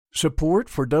Support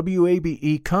for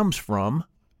WABE comes from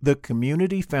the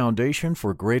Community Foundation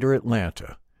for Greater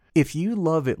Atlanta. If you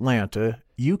love Atlanta,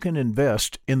 you can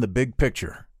invest in the big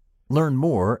picture. Learn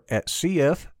more at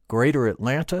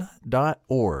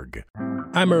cfgreateratlanta.org.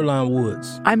 I'm Earlonne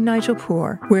Woods. I'm Nigel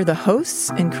Poor. We're the hosts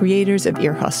and creators of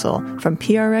Ear Hustle from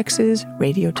PRX's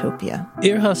Radiotopia.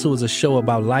 Ear Hustle is a show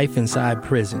about life inside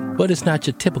prison, but it's not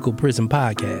your typical prison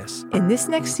podcast. In this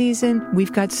next season,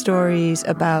 we've got stories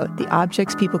about the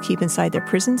objects people keep inside their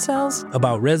prison cells,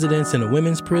 about residents in a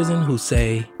women's prison who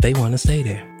say they want to stay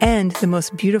there, and the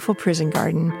most beautiful prison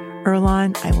garden.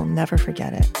 Earlonne, I will never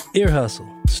forget it. Ear Hustle.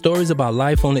 Stories about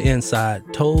life on the inside,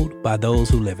 told by those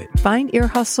who live it. Find Ear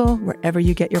Hustle wherever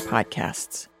you get your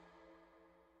podcasts.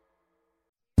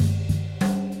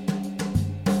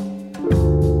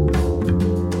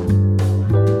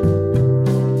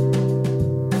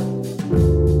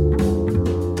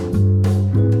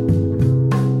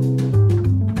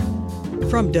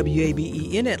 From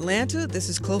WABE in Atlanta, this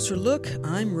is Closer Look.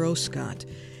 I'm Rose Scott.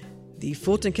 The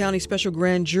Fulton County Special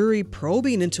Grand Jury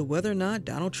probing into whether or not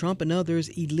Donald Trump and others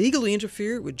illegally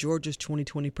interfered with Georgia's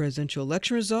 2020 presidential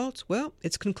election results, well,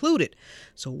 it's concluded.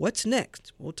 So what's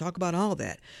next? We'll talk about all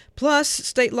that. Plus,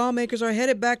 state lawmakers are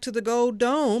headed back to the Gold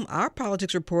Dome. Our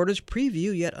politics reporters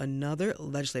preview yet another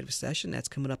legislative session that's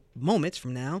coming up moments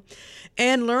from now.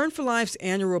 And Learn for Life's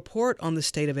annual report on the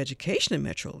state of education in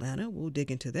Metro Atlanta. We'll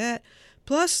dig into that.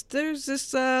 Plus, there's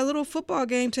this little football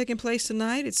game taking place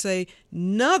tonight. It's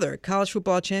another college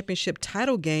football championship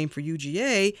title game for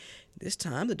UGA. This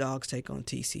time, the Dogs take on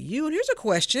TCU. And here's a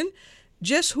question.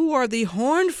 Just who are the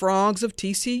Horned Frogs of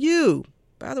TCU?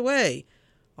 By the way,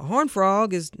 a horned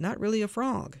frog is not really a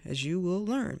frog, as you will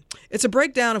learn. It's a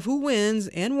breakdown of who wins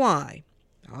and why.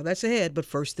 All that's ahead, but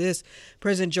first this.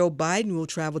 President Joe Biden will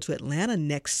travel to Atlanta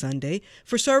next Sunday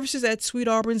for services at Sweet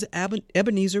Auburn's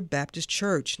Ebenezer Baptist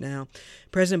Church. Now,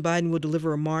 President Biden will deliver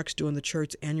remarks during the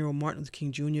church's annual Martin Luther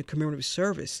King Jr. commemorative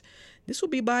service. This will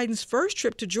be Biden's first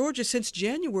trip to Georgia since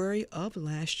January of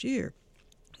last year.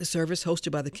 The service,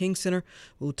 hosted by the King Center,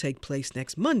 will take place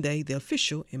next Monday, the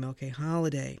official MLK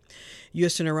holiday.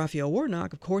 U.S. Senator Raphael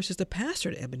Warnock, of course, is the pastor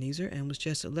at Ebenezer and was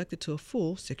just elected to a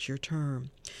full 6-year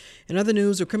term. In other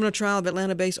news, the criminal trial of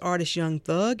Atlanta-based artist Young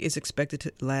Thug is expected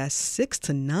to last 6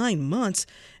 to 9 months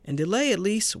and delay at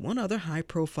least one other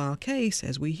high-profile case,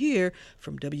 as we hear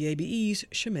from WABE's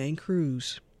Shemaine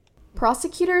Cruz.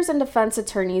 Prosecutors and defense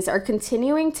attorneys are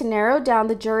continuing to narrow down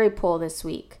the jury pool this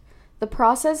week. The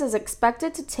process is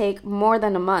expected to take more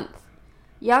than a month.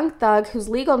 Young Thug, whose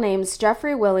legal name is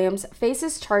Jeffrey Williams,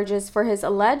 faces charges for his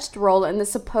alleged role in the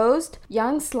supposed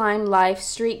Young Slime Life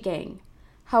street gang.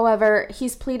 However,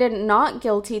 he's pleaded not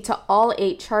guilty to all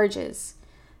 8 charges.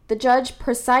 The judge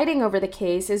presiding over the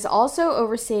case is also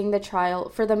overseeing the trial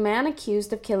for the man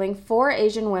accused of killing 4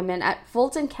 Asian women at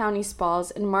Fulton County Spas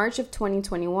in March of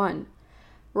 2021.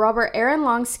 Robert Aaron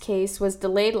Long's case was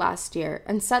delayed last year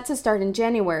and set to start in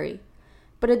January.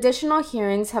 But additional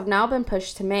hearings have now been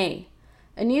pushed to May.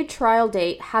 A new trial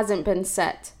date hasn't been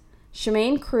set.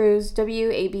 Shemaine Cruz,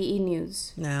 WABE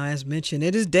News. Now, as mentioned,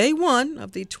 it is day 1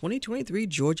 of the 2023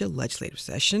 Georgia legislative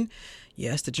session.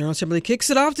 Yes, the General Assembly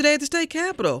kicks it off today at the state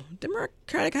capitol.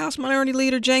 Democratic House Minority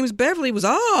Leader James Beverly was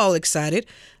all excited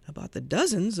about the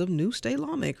dozens of new state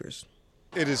lawmakers.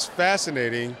 It is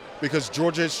fascinating because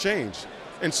Georgia has changed.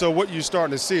 And so what you're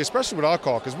starting to see, especially with our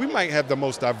caucus, we might have the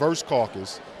most diverse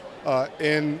caucus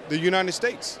in the United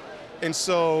States. And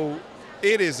so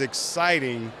it is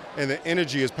exciting and the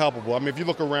energy is palpable. I mean, if you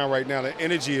look around right now, the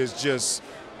energy is just,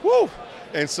 whoo!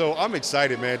 And so I'm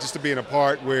excited, man, just to be in a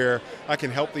part where I can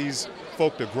help these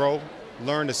folk to grow,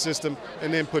 learn the system,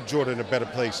 and then put Georgia in a better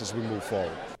place as we move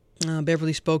forward.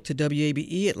 Beverly spoke to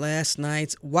WABE at last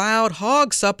night's Wild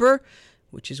Hog Supper,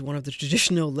 which is one of the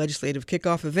traditional legislative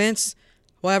kickoff events.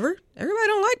 However, everybody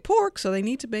don't like pork, so they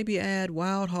need to maybe add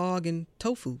wild hog and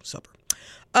tofu supper.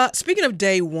 Speaking of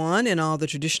day 1 and all the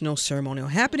traditional ceremonial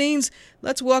happenings,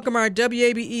 let's welcome our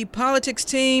WABE politics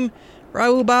team,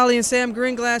 Raul Bali and Sam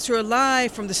Greenglass, who are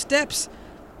live from the steps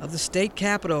of the state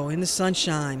capitol in the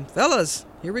sunshine. Fellas,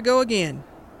 here we go again.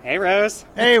 Hey, Rose.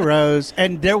 Hey, Rose.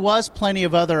 And there was plenty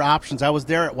of other options. I was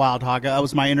there at Wild Hog. That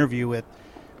was my interview with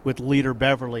Leader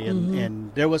Beverly,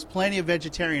 and there was plenty of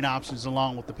vegetarian options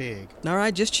along with the pig. All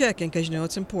right, just checking because you know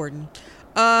it's important.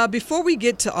 Before we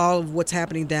get to all of what's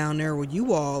happening down there where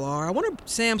you all are, I want to,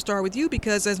 Sam, start with you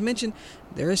because, as mentioned,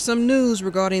 there is some news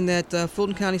regarding that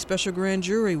Fulton County Special Grand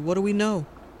Jury. What do we know?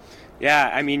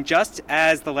 Yeah, I mean, just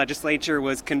as the legislature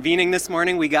was convening this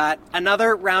morning, we got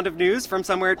another round of news from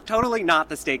somewhere totally not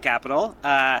the state capitol.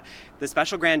 The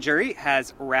special grand jury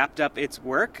has wrapped up its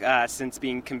work since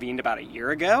being convened about a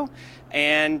year ago,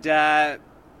 and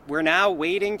we're now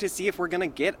waiting to see if we're going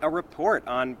to get a report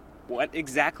on what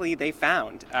exactly they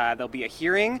found. There'll be a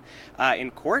hearing in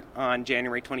court on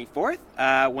January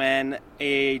 24th when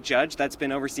a judge that's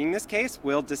been overseeing this case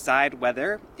will decide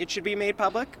whether it should be made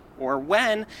public or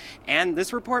when, and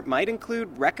this report might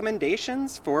include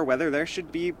recommendations for whether there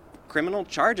should be criminal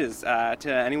charges to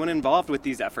anyone involved with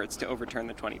these efforts to overturn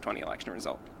the 2020 election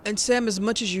result. And Sam, as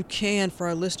much as you can for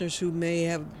our listeners who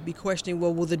may be questioning,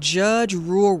 well, will the judge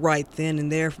rule right then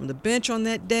and there from the bench on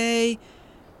that day?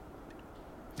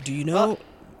 Do you know? Well,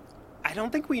 I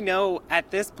don't think we know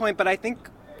at this point, but I think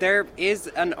there is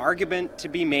an argument to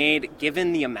be made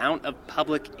given the amount of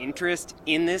public interest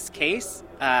in this case.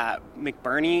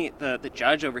 McBurney, the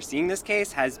judge overseeing this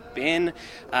case, has been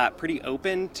pretty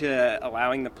open to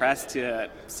allowing the press to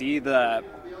see the,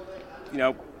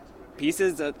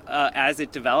 pieces as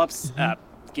it develops.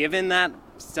 Given that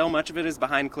so much of it is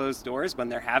behind closed doors, when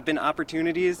there have been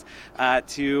opportunities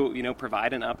to,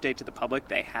 provide an update to the public,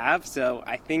 they have. So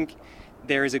I think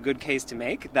there is a good case to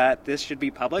make that this should be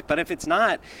public. But if it's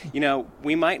not,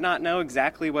 we might not know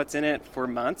exactly what's in it for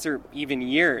months or even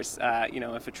years,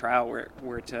 if a trial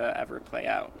were to ever play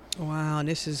out. Wow, and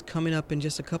this is coming up in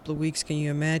just a couple of weeks. Can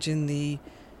you imagine the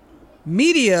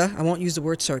media, I won't use the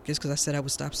word circus because I said I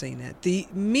would stop saying that, the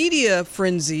media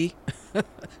frenzy,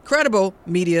 credible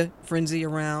media frenzy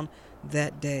around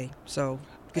that day. So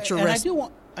get your rest.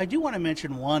 I do want to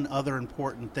mention one other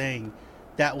important thing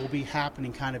that will be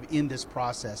happening kind of in this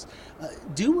process.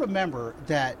 Do remember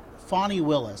that Fani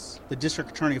Willis, the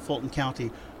district attorney of Fulton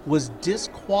County, was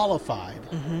disqualified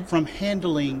from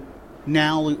handling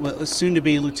now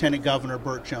soon-to-be Lieutenant Governor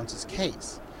Burt Jones's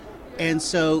case. And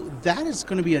so that is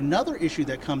going to be another issue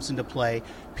that comes into play.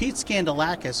 Pete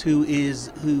Skandalakis,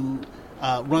 who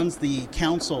runs the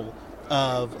Council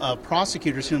of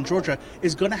Prosecutors here in Georgia,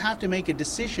 is going to have to make a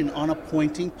decision on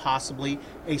appointing possibly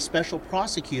a special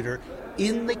prosecutor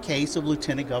in the case of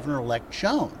Lieutenant Governor-elect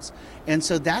Jones. And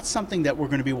so that's something that we're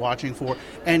going to be watching for.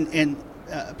 And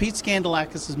Pete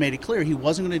Skandalakis has made it clear he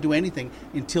wasn't going to do anything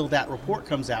until that report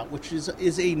comes out, which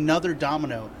is another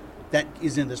domino that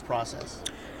is in this process.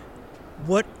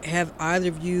 What have either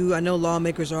of you, I know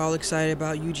lawmakers are all excited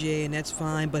about UGA, and that's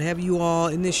fine, but have you all,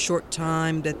 in this short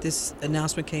time that this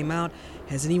announcement came out,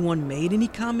 has anyone made any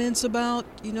comments about,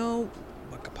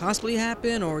 what could possibly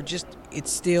happen, or just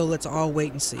it's still, let's all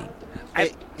wait and see?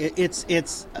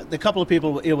 It's the couple of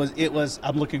people, it was,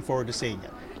 I'm looking forward to seeing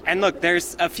it. And look,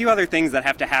 there's a few other things that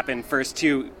have to happen first,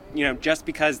 too. Just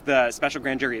because the special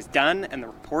grand jury is done and the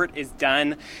report is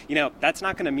done, that's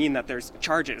not going to mean that there's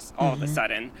charges all of a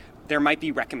sudden. There might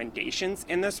be recommendations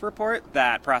in this report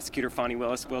that Prosecutor Fani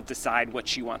Willis will decide what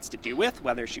she wants to do with,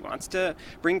 whether she wants to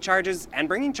bring charges. And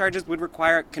bringing charges would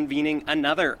require convening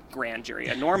another grand jury,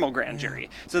 a normal grand jury.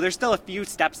 So there's still a few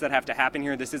steps that have to happen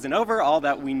here. This isn't over. All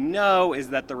that we know is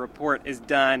that the report is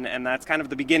done, and that's kind of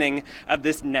the beginning of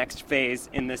this next phase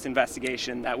in this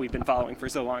investigation that we've been following for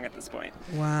so long at this point.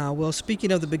 Wow. Well,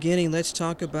 speaking of the beginning, let's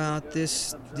talk about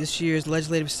this year's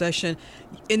legislative session.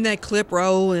 In that clip,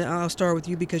 Raul, and I'll start with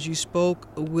you because you spoke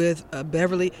with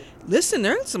Beverly. Listen,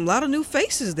 there's a lot of new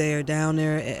faces there down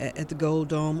there at the Gold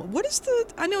Dome.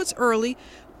 I know it's early,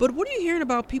 but what are you hearing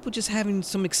about people just having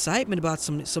some excitement about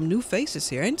some new faces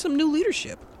here and some new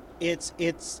leadership?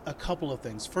 It's a couple of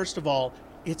things. First of all,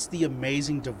 it's the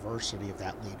amazing diversity of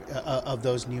that of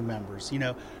those new members.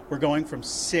 We're going from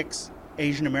 6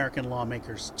 Asian American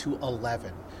lawmakers to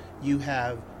 11. You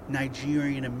have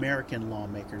Nigerian American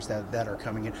lawmakers that are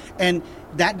coming in, and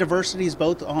that diversity is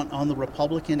both on the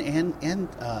Republican and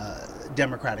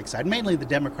Democratic side, mainly the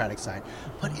Democratic side.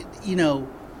 But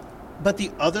but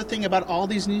the other thing about all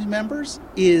these new members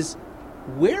is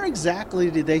where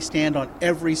exactly do they stand on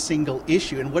every single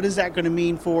issue, and what is that going to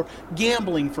mean for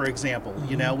gambling, for example?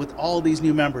 With all these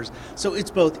new members, so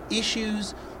it's both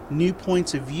issues, new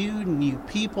points of view, new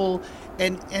people,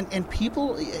 and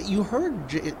people. You heard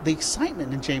the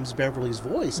excitement in James Beverly's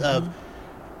voice of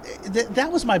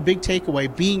that was my big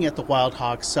takeaway being at the Wild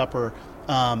Hog Supper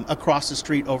across the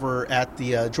street over at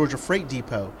the Georgia Freight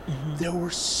Depot. There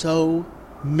were so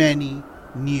many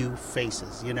new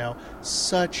faces,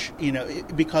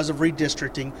 because of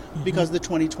redistricting, because of the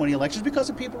 2020 elections, because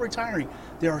of people retiring.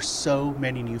 There are so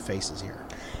many new faces here.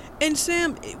 And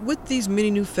Sam, with these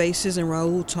many new faces, and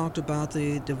Raul talked about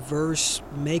the diverse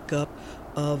makeup,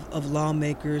 of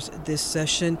lawmakers this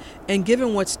session. And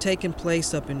given what's taken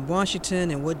place up in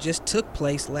Washington and what just took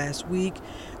place last week,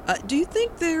 do you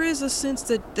think there is a sense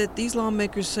that these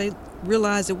lawmakers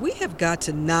realize that we have got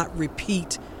to not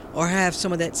repeat or have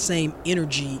some of that same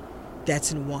energy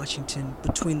that's in Washington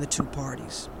between the two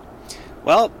parties?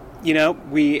 Well,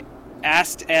 we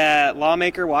asked a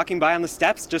lawmaker walking by on the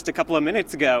steps just a couple of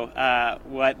minutes ago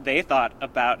what they thought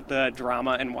about the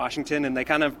drama in Washington, and they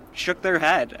kind of shook their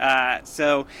head.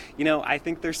 So, I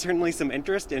think there's certainly some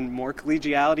interest in more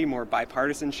collegiality, more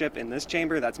bipartisanship in this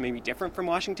chamber. That's maybe different from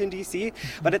Washington, D.C.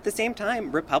 But at the same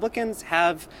time, Republicans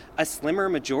have a slimmer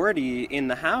majority in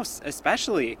the House,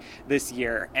 especially this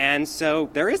year. And so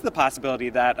there is the possibility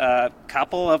that a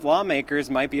couple of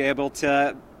lawmakers might be able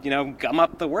to gum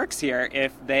up the works here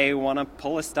if they want to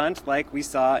pull a stunt like we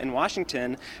saw in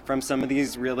Washington from some of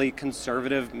these really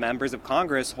conservative members of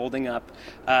Congress holding up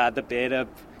the bid of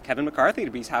Kevin McCarthy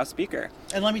to be House Speaker.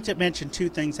 And let me mention two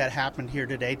things that happened here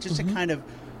today, just to kind of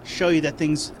show you that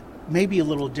things may be a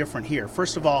little different here.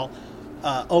 First of all,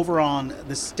 over on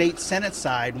the state Senate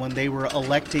side, when they were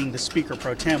electing the Speaker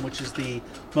Pro Tem, which is the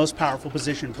most powerful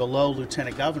position below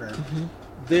Lieutenant Governor,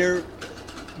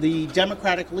 the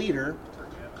Democratic leader,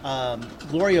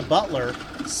 Gloria Butler,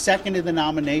 seconded the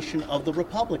nomination of the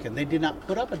Republican. They did not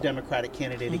put up a Democratic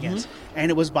candidate against,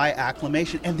 and it was by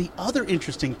acclamation. And the other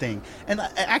interesting thing, and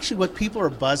actually what people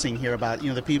are buzzing here about,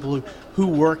 the people who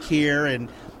work here, and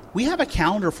we have a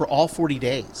calendar for all 40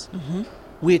 days,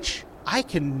 which I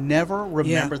can never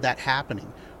remember that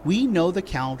happening. We know the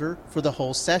calendar for the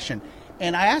whole session.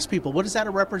 And I ask people, what is that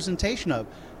a representation of?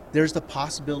 There's the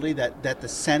possibility that the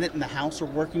Senate and the House are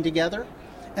working together,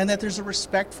 and that there's a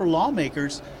respect for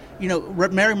lawmakers.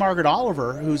 Mary Margaret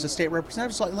Oliver, who's a state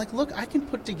representative, is like, look, I can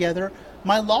put together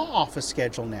my law office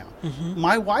schedule now.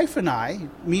 My wife and I,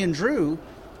 me and Drew,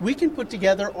 we can put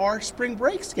together our spring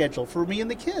break schedule for me and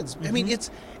the kids. I mean,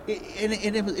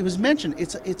 it was mentioned,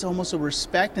 it's almost a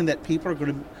respect, and that people are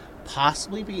going to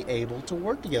possibly be able to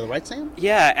work together, right, Sam?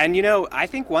 Yeah, and I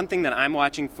think one thing that I'm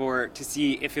watching for to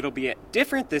see if it'll be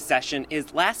different this session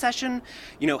is last session,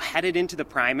 headed into the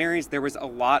primaries, there was a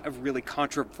lot of really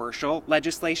controversial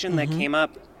legislation that came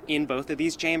up in both of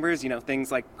these chambers,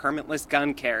 things like permitless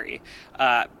gun carry,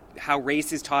 how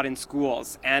race is taught in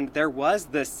schools. And there was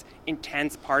this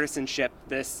intense partisanship,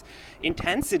 this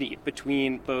intensity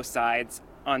between both sides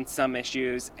on some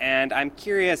issues, and I'm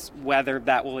curious whether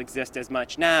that will exist as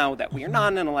much now that we are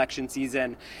not in an election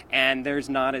season and there's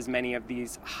not as many of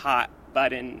these hot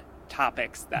button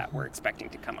topics that we're expecting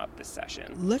to come up this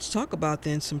session. Let's talk about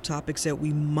then some topics that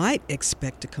we might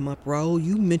expect to come up. Raul,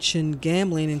 you mentioned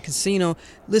gambling and casino.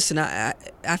 Listen, I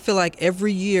feel like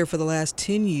every year for the last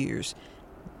 10 years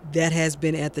that has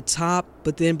been at the top,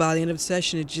 but then by the end of the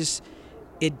session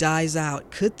it dies out.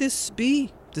 Could this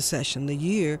be the session, the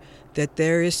year, that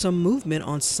there is some movement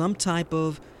on some type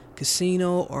of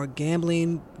casino or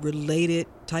gambling related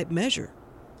type measure?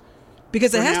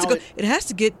 Because it has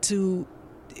to get to,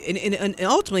 and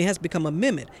ultimately it has to become an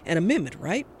amendment,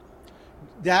 right?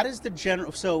 That is the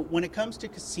general. So when it comes to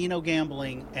casino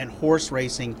gambling and horse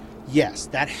racing, yes,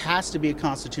 that has to be a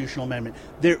constitutional amendment.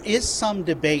 There is some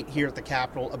debate here at the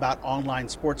Capitol about online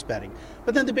sports betting.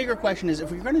 But then the bigger question is,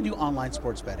 if you're going to do online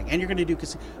sports betting and you're going to do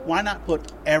casino, why not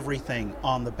put everything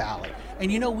on the ballot?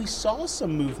 And we saw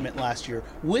some movement last year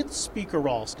with Speaker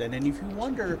Ralston. And if you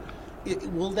wonder,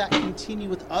 will that continue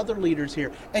with other leaders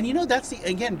here? And that's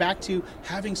again, back to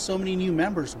having so many new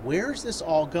members. Where's this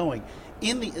all going?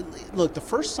 The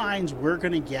first signs we're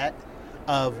going to get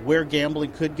of where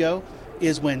gambling could go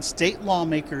is when state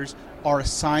lawmakers are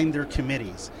assigned their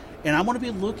committees. And I want to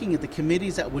be looking at the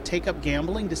committees that would take up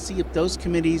gambling to see if those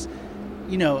committees,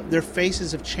 their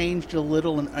faces have changed a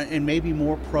little and maybe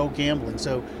more pro-gambling.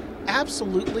 So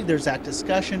absolutely there's that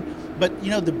discussion. But,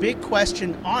 the big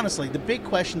question, honestly,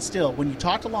 still, when you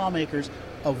talk to lawmakers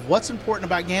of what's important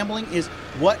about gambling is,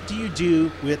 what do you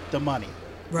do with the money?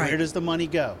 Right. Where does the money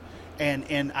go?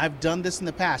 And I've done this in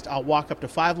the past. I'll walk up to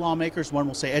 5 lawmakers. One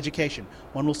will say education.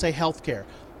 One will say health care.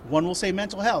 One will say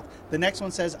mental health. The next one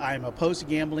says, I am opposed to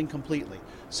gambling completely.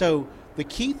 So the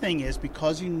key thing is,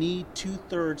 because you need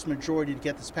 2/3 majority to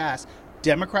get this passed,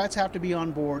 Democrats have to be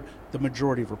on board. The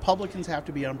majority of Republicans have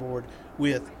to be on board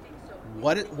with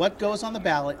what goes on the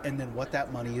ballot and then what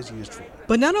that money is used for.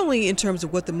 But not only in terms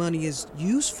of what the money is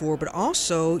used for, but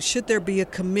also should there be a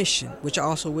commission, which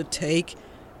also would take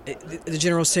the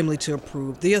General Assembly to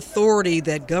approve, the authority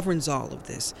that governs all of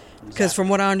this. Because from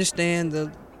what I understand,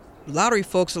 the lottery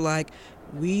folks are like,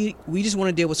 we just want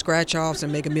to deal with scratch-offs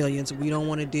and Mega Millions. We don't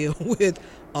want to deal with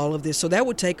all of this. So that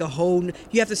would take you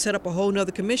have to set up a whole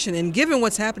nother commission. And given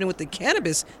what's happening with the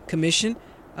Cannabis Commission,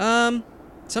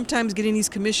 sometimes getting these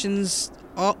commissions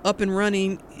all up and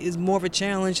running is more of a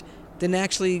challenge than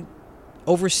actually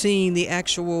overseeing the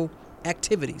actual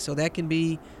activity. So that can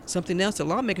be something else that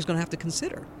lawmakers are going to have to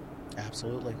consider.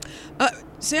 Absolutely.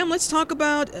 Sam, let's talk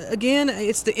about, again,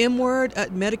 it's the M word,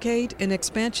 Medicaid and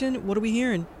expansion. What are we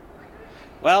hearing?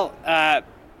 Well,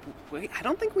 I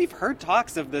don't think we've heard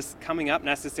talks of this coming up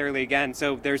necessarily again.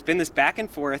 So there's been this back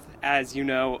and forth, as you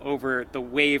know, over the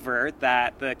waiver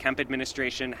that the Kemp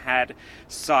administration had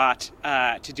sought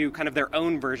to do kind of their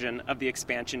own version of the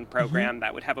expansion program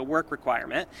that would have a work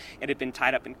requirement. It had been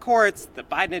tied up in courts. The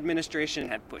Biden administration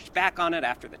had pushed back on it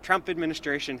after the Trump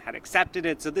administration had accepted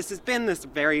it. So this has been this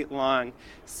very long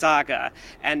saga.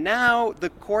 And now the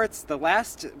courts,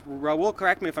 Raul,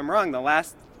 correct me if I'm wrong, the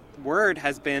last word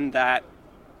has been that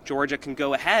Georgia can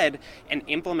go ahead and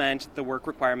implement the work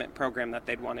requirement program that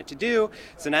they'd wanted to do.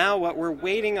 So now what we're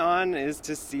waiting on is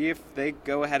to see if they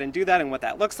go ahead and do that and what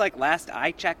that looks like. Last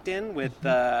I checked in with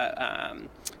the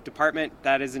department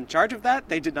that is in charge of that,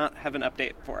 they did not have an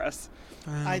update for us.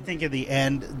 I think in the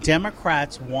end,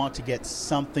 Democrats want to get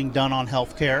something done on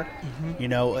health care. You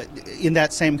know, in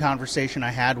that same conversation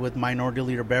I had with Minority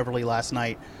Leader Beverly last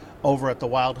night over at the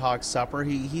Wild Hog Supper,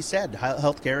 he said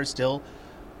health care is still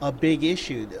a big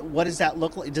issue. What does that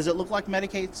look like? Does it look like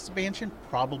Medicaid expansion?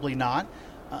 Probably not,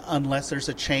 unless there's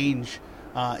a change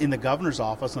in the governor's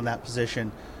office on that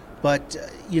position. But,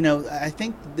 you know, I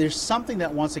think there's something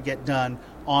that wants to get done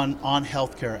on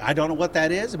health care. I don't know what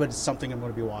that is, but it's something I'm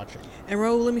going to be watching. And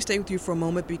Raul, let me stay with you for a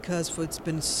moment because it's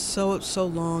been so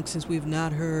long since we've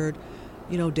not heard,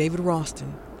 you know, David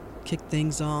Ralston kick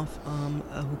things off,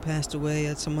 who passed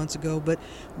away some months ago. But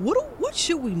what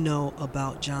should we know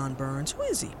about John Burns? Who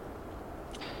is he?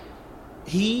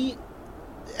 He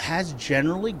has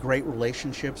generally great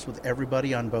relationships with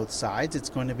everybody on both sides. It's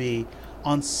going to be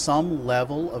on some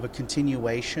level of a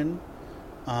continuation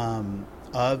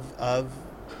of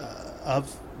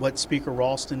what Speaker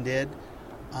Ralston did.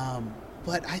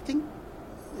 But I think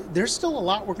there's still a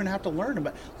lot we're going to have to learn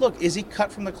about. Look, is he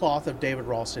cut from the cloth of David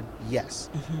Ralston? Yes.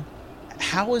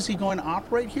 How is he going to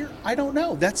operate here? I don't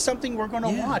know. That's something we're going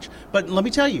to watch. But let me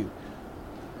tell you,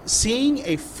 seeing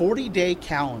a 40-day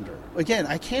calendar, again,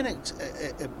 I can't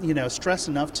stress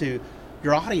enough to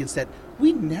your audience that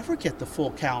we never get the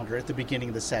full calendar at the beginning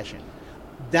of the session.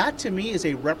 That, to me, is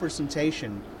a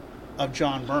representation of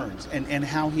John Burns and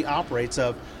how he operates.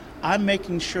 I'm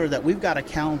making sure that we've got a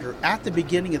calendar at the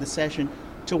beginning of the session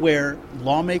to where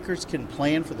lawmakers can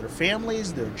plan for their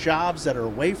families, their jobs that are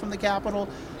away from the Capitol.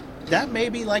 That may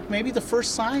be maybe the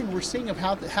first sign we're seeing of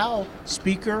how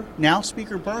Speaker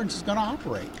Burns is going to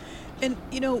operate. And,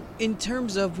 you know, in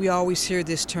terms of, we always hear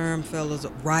this term, fellas,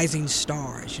 rising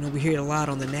stars. You know, we hear it a lot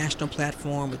on the national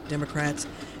platform with Democrats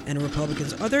and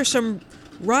Republicans. Are there some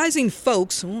rising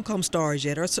folks, I won't call them stars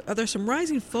yet, are there some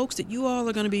rising folks that you all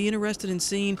are going to be interested in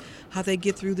seeing how they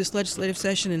get through this legislative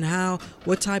session and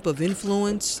what type of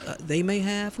influence they may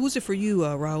have? Who's it for you,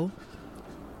 Raul?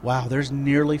 Wow, there's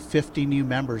nearly 50 new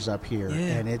members up here,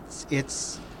 and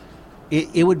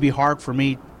it would be hard for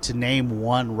me to name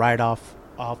one right off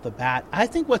the bat. I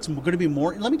think what's going to be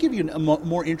let me give you a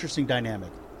more interesting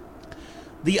dynamic.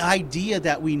 The idea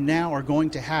that we now are going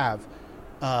to have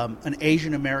an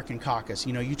Asian American caucus.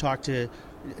 You know, you talk to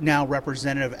now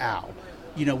Representative Al.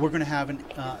 You know, we're going to have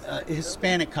a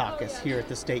Hispanic caucus here at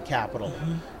the state capitol.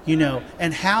 You know,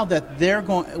 and how that they're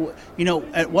going, you know,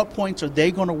 at what points are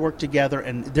they going to work together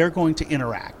and they're going to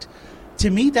interact.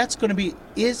 To me, that's going to be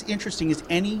as interesting as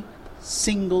any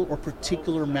single or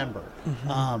particular member.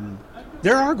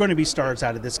 There are going to be stars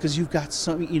out of this because you've got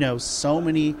so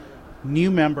many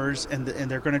new members and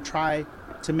they're going to try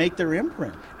to make their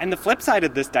imprint. And the flip side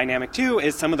of this dynamic, too,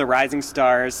 is some of the rising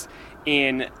stars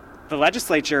in the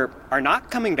legislature are not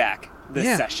coming back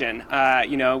this session.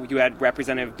 You had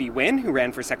Representative Bee Nguyen, who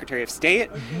ran for Secretary of State,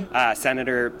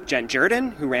 Senator Jen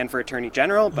Jordan, who ran for Attorney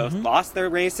General, both lost their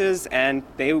races, and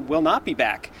they will not be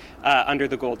back under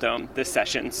the Gold Dome this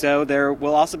session. So there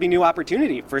will also be new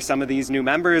opportunity for some of these new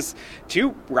members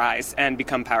to rise and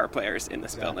become power players in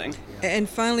this building. And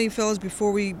finally, fellas,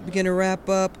 before we begin to wrap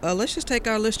up, let's just take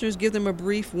our listeners, give them a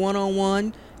brief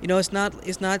one-on-one. You know, it's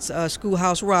not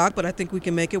Schoolhouse Rock, but I think we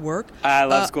can make it work. I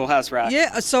love Schoolhouse Rock.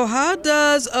 Yeah. So how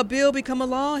does a bill become a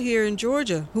law here in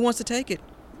Georgia? Who wants to take it?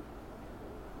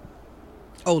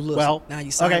 Oh, look. Well, now you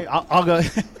saw okay, I'll go.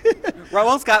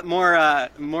 Raul's got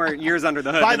more years under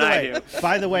the hood than I do.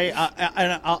 By the way,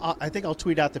 I think I'll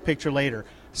tweet out the picture later.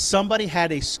 Somebody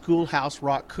had a Schoolhouse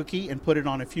Rock cookie and put it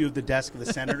on a few of the desks of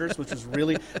the senators, which was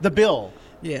really the bill.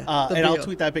 Yeah, and I'll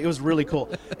tweet that. But it was really cool.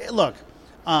 Look,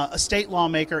 a state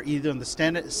lawmaker, either in the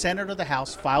Senate or the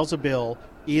House, files a bill,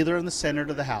 either in the Senate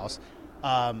or the House.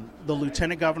 The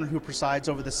lieutenant governor who presides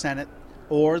over the Senate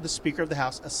or the Speaker of the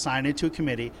House assign it to a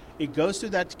committee. It goes through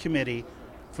that committee.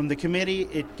 From the committee,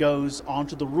 it goes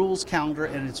onto the rules calendar,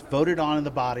 and it's voted on in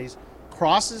the bodies.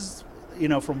 Crosses,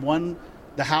 from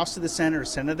the House to the Senate or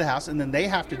Senate to the House, and then they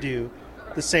have to do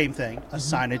the same thing,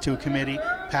 assign it to a committee,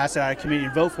 pass it out of committee,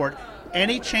 and vote for it.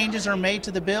 Any changes are made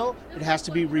to the bill, it has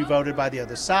to be revoted by the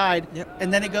other side,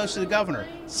 and then it goes to the governor.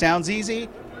 Sounds easy?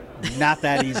 Not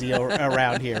that easy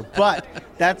around here. But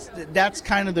that's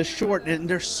kind of the short, and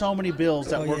there's so many bills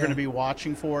that we're going to be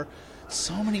watching for.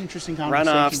 So many interesting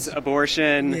conversations. Runoffs,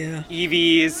 abortion,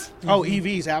 EVs. Oh,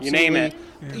 EVs, absolutely. You name it.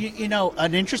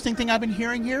 An interesting thing I've been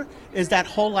hearing here is that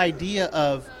whole idea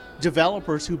of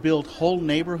developers who build whole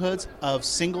neighborhoods of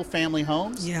single-family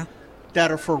homes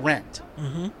that are for rent.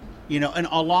 Mm-hmm. And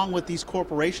along with these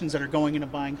corporations that are going into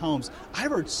buying homes.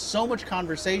 I've heard so much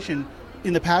conversation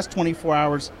in the past 24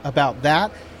 hours about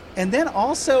that, and then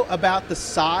also about the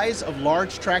size of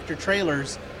large tractor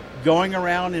trailers going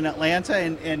around in Atlanta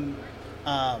and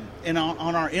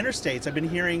on our interstates. I've been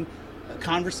hearing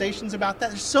conversations about that.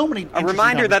 There's so many. A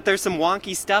reminder that there's some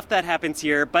wonky stuff that happens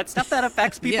here, but stuff that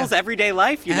affects people's everyday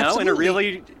life, in a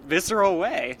really visceral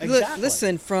way. Exactly.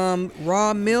 Listen, from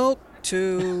raw milk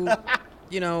to,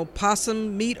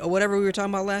 possum meat or whatever we were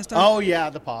talking about last time. Oh, yeah,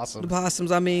 the possums. The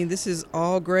possums. I mean, this is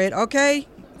all great. Okay,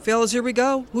 fellas, here we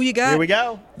go. Who you got? Here we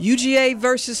go. UGA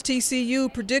versus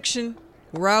TCU prediction.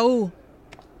 Raul.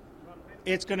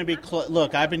 It's going to be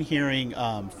look, I've been hearing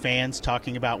fans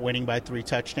talking about winning by 3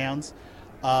 touchdowns.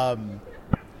 I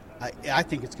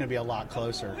think it's going to be a lot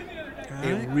closer.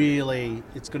 Right.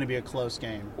 It's going to be a close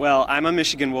game. Well, I'm a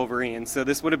Michigan Wolverine, so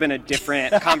this would have been a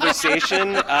different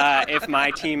conversation if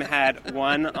my team had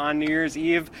won on New Year's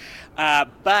Eve.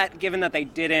 But given that they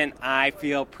didn't, I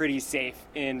feel pretty safe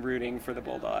in rooting for the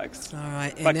Bulldogs. All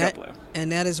right. And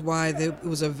that is why it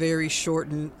was a very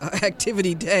shortened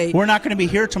activity day. We're not going to be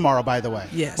here tomorrow, by the way.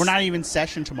 Yes. We're not even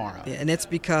session tomorrow. Yeah, and it's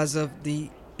because of the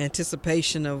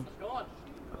anticipation of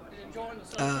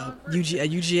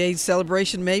UGA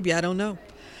celebration, maybe. I don't know.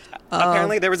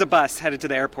 Apparently there was a bus headed to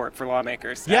the airport for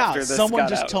lawmakers. After this someone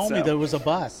just told me there was a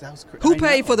bus. That was crazy. Who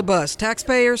paid for the bus?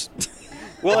 Taxpayers?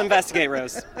 We'll investigate,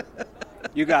 Rose.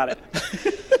 You got it.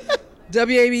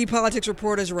 WABE politics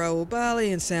reporters Raul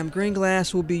Bali and Sam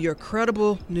Greenglass will be your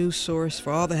credible news source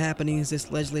for all the happenings this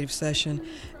legislative session.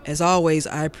 As always,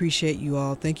 I appreciate you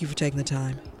all. Thank you for taking the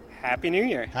time. Happy New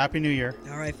Year. Happy New Year.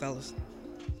 All right, fellas.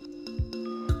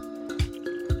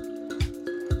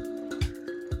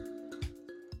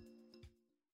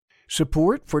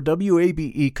 Support for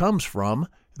WABE comes from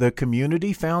the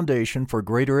Community Foundation for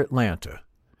Greater Atlanta.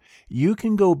 You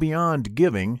can go beyond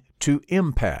giving to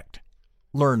impact.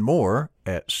 Learn more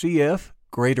at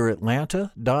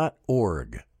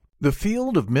cfgreateratlanta.org. The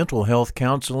field of mental health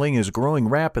counseling is growing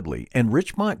rapidly, and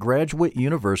Richmont Graduate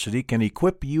University can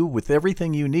equip you with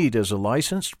everything you need as a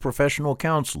licensed professional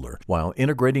counselor while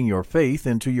integrating your faith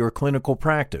into your clinical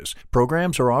practice.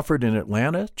 Programs are offered in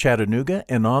Atlanta, Chattanooga,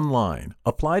 and online.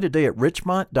 Apply today at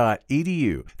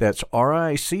richmont.edu. That's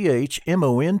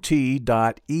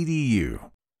RICHMONT.edu.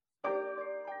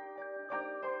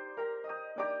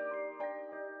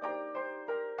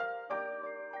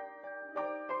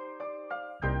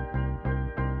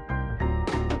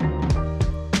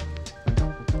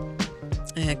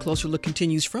 And Closer Look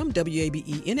continues from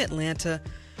WABE in Atlanta.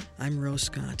 I'm Rose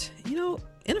Scott.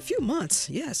 In a few months,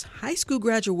 yes, high school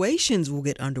graduations will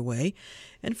get underway.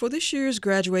 And for this year's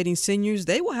graduating seniors,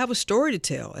 they will have a story to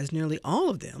tell, as nearly all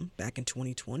of them back in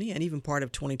 2020 and even part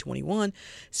of 2021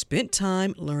 spent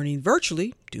time learning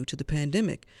virtually due to the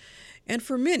pandemic. And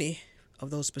for many of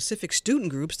those specific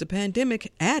student groups, the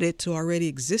pandemic added to already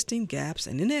existing gaps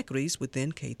and inequities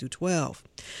within K-12.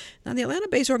 Now, the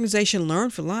Atlanta-based organization Learn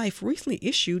for Life recently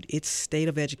issued its State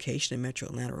of Education in Metro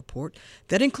Atlanta report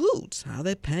that includes how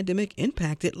the pandemic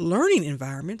impacted learning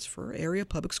environments for area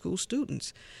public school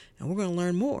students. And we're going to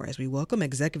learn more as we welcome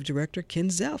Executive Director Ken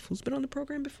Zelf, who's been on the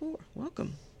program before.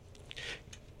 Welcome.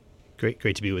 Great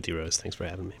to be with you, Rose. Thanks for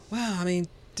having me. Wow,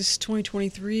 this is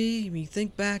 2023. You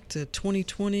think back to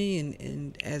 2020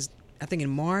 and as I think in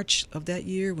March of that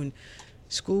year when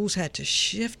schools had to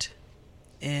shift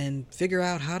and figure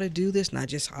out how to do this, not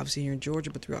just obviously here in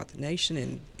Georgia, but throughout the nation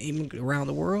and even around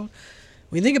the world.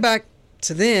 When you think back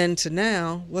to then to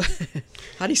now,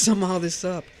 how do you sum all this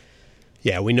up?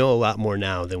 Yeah, we know a lot more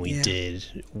now than we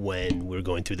did when we were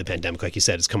going through the pandemic. Like you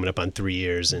said, it's coming up on 3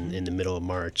 years in the middle of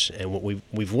March. And what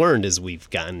we've learned as we've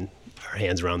gotten our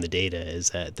hands around the data is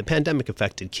that the pandemic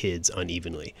affected kids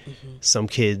unevenly. Some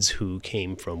kids who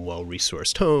came from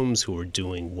well-resourced homes, who were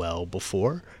doing well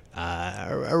before,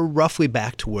 are roughly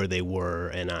back to where they were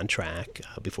and on track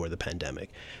before the pandemic.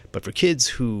 But for kids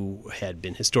who had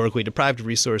been historically deprived of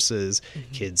resources,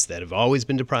 kids that have always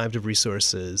been deprived of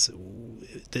resources,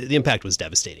 the impact was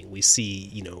devastating. We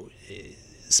see,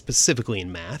 specifically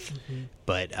in math,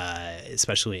 but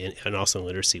especially and also in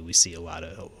literacy, we see a lot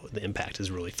of the impact is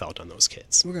really felt on those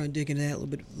kids. We're going to dig into that a little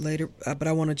bit later, but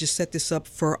I want to just set this up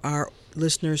for our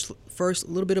listeners. First, a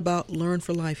little bit about Learn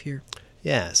for Life here.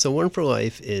 Yeah, so Learn for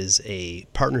Life is a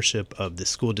partnership of the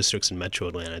school districts in Metro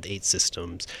Atlanta, the 8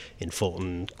 systems in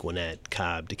Fulton, Gwinnett,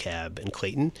 Cobb, DeKalb, and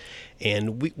Clayton.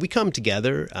 And we come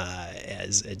together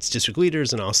as district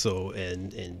leaders and also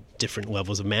in different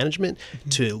levels of management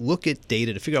to look at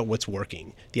data to figure out what's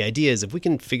working. The idea is if we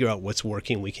can figure out what's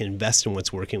working, we can invest in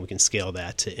what's working, we can scale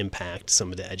that to impact some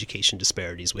of the education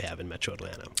disparities we have in Metro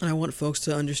Atlanta. And I want folks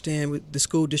to understand with the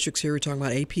school districts here, we're talking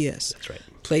about APS. That's right.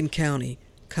 Clayton County,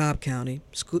 Cobb County,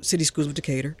 City Schools of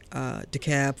Decatur,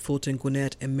 DeKalb, Fulton,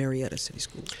 Gwinnett, and Marietta City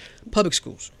Schools. Public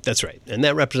schools. That's right. And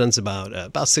that represents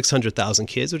about 600,000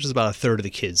 kids, which is about a third of the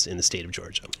kids in the state of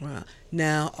Georgia. Wow.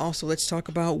 Now, also, let's talk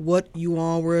about what you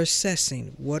all were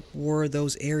assessing. What were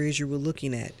those areas you were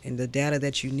looking at and the data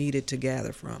that you needed to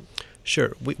gather from?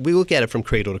 Sure. We look at it from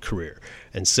cradle to career.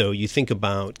 And so you think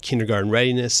about kindergarten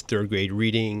readiness, third grade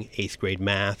reading, 8th grade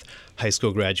math, high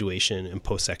school graduation, and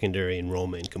post-secondary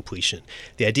enrollment and completion.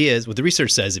 The idea is, what the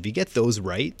research says, if you get those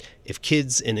right, if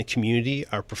kids in a community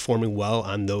are performing well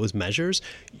on those measures,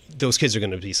 those kids are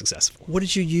going to be successful. What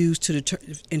did you use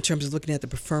in terms of looking at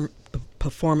the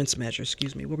performance measure?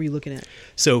 What were you looking at?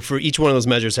 So for each one of those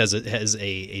measures has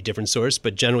a different source,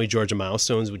 but generally Georgia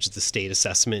Milestones, which is the state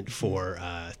assessment for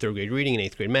third grade reading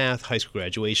and 8th grade math, high school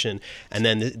graduation, and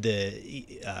then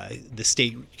the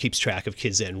state keeps track of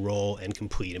kids that enroll and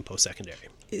complete in post-secondary.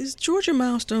 Is Georgia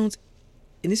Milestones,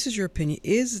 and this is your opinion,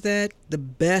 is that the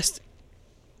best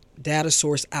data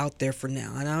source out there for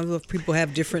now? And I don't know if people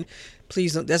have different,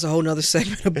 please don't, that's a whole nother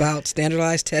segment about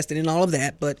standardized testing and all of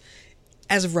that, but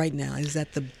as of right now, is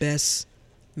that the best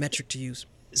metric to use?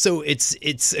 So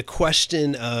it's a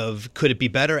question of, could it be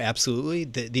better? Absolutely.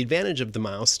 The advantage of the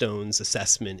Milestones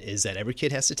assessment is that every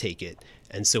kid has to take it.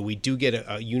 And so we do get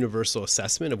a universal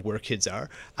assessment of where kids are.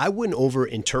 I wouldn't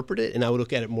over-interpret it, and I would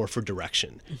look at it more for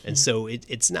direction. And so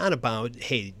it's not about,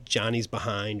 hey, Johnny's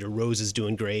behind or Rose is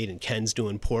doing great and Ken's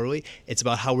doing poorly. It's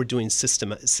about how we're doing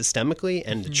systemically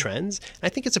and the trends. And I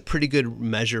think it's a pretty good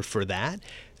measure for that.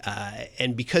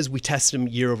 And because we tested them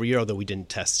year over year, although we didn't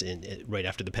test right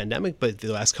after the pandemic, but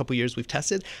the last couple of years we've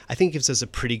tested, I think it gives us a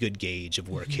pretty good gauge of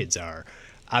where kids are.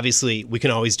 Obviously, we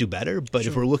can always do better, but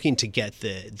if we're looking to get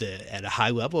at a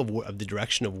high level of the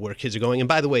direction of where kids are going, and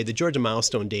by the way, the Georgia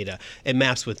Milestone data, it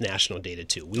maps with national data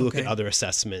too. We look at other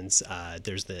assessments.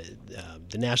 There's the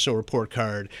national report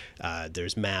card.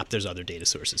 There's MAP. There's other data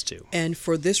sources too. And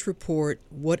for this report,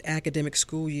 what academic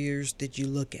school years did you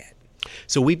look at?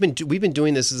 So we've been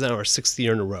doing this. This is our 6th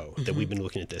year in a row that we've been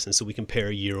looking at this, and so we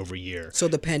compare year over year. So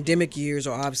the pandemic years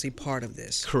are obviously part of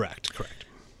this. Correct.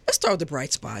 Let's start with the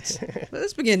bright spots.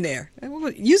 Let's begin there.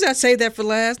 Usually I say that for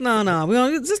last. No.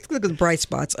 Let's look at the bright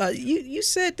spots. You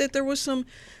said that there was some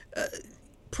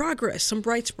progress, some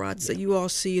bright spots that you all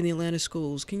see in the Atlanta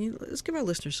schools. Let's give our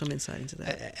listeners some insight into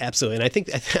that? Absolutely, and I think,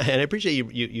 and I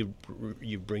appreciate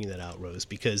you bringing that out, Rose,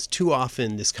 because too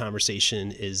often this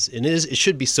conversation it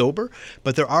should be sober,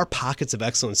 but there are pockets of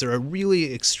excellence. There are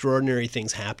really extraordinary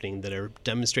things happening that are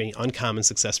demonstrating uncommon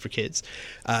success for kids.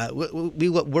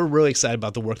 We're really excited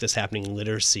about the work that's happening in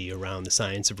literacy around the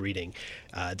science of reading.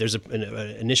 There's an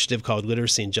initiative called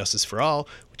Literacy and Justice for All,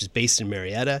 which is based in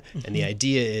Marietta, and the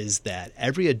idea is that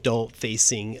every adult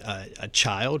facing a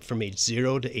child from age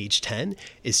 0 to age 10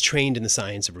 is trained in the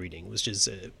science of reading, which is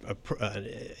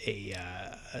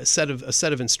a set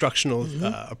of instructional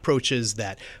approaches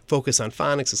that focus on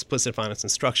phonics, explicit phonics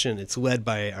instruction. It's led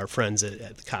by our friends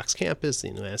at the Cox campus, the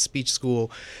Atlanta Speech School,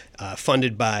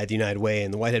 funded by the United Way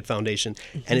and the Whitehead Foundation,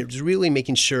 and it's really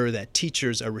making sure that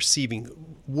teachers are receiving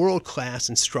world-class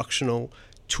instructional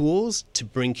tools to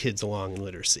bring kids along in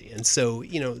literacy. And so,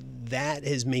 that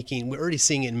is we're already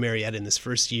seeing it in Marietta in this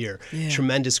first year,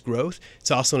 tremendous growth.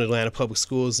 It's also in Atlanta Public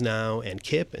Schools now and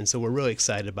KIPP. And so we're really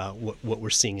excited about what we're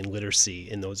seeing in literacy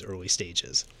in those early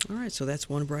stages. All right, so that's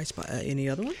one bright spot. Any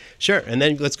other one? Sure. And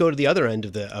then let's go to the other end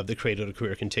of the cradle to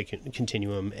career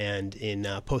continuum and in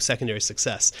post-secondary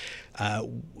success.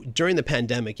 During the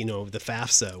pandemic, the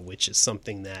FAFSA, which is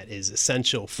something that is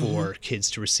essential for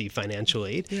kids to receive financial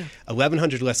aid,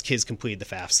 1,100 less kids completed the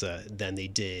FAFSA than they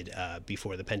did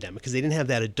before the pandemic because they didn't have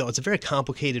that adult. It's a very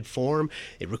complicated form.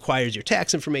 It requires your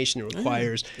tax information. It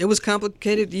requires. It was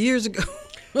complicated years ago.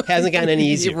 Hasn't gotten any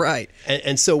easier. Right.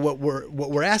 And so what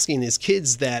we're asking is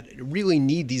kids that really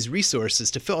need these resources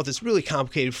to fill out this really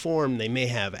complicated form. They may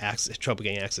have trouble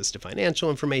getting access to financial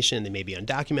information. They may be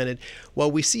undocumented. Well,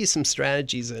 we see some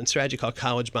strategies, a strategy called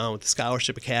College Bound with the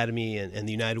Scholarship Academy and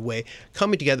the United Way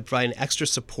coming together, providing extra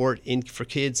support for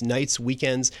kids, nights,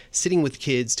 weekends, sitting with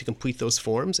kids to complete those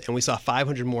forms. And we saw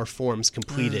 500 more forms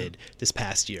completed this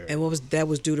past year. And that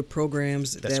was due to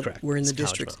programs correct. Were in the It's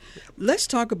districts. College Bound. Let's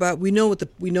talk about, we know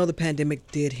the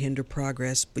pandemic did hinder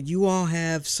progress, but you all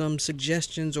have some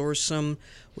suggestions or some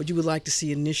what you would like to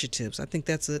see initiatives. I think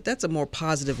that's a more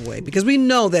positive way because we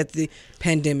know that the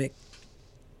pandemic,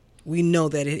 we know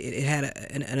that it had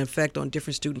an effect on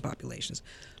different student populations.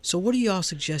 So what are you all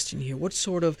suggesting here? What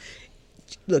sort of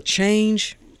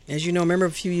change? As you know, remember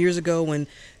a few years ago when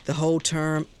the whole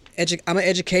term I'm an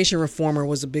education reformer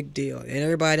was a big deal. And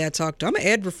everybody I talked to, I'm an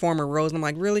ed reformer, Rose. And I'm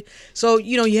like, really? So,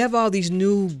 you have all these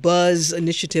new buzz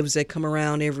initiatives that come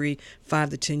around every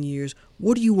 5 to 10 years.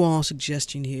 What are you all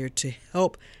suggesting here to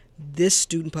help this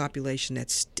student population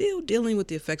that's still dealing with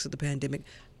the effects of the pandemic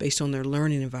based on their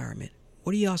learning environment?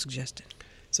 What are y'all suggesting?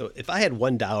 So if I had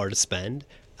 $1 to spend,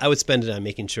 I would spend it on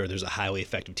making sure there's a highly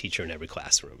effective teacher in every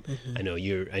classroom. Mm-hmm.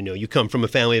 I know you come from a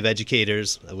family of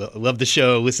educators. I love the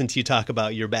show. Listen to you talk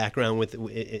about your background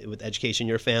with education,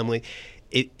 your family.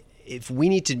 If we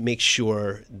need to make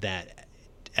sure that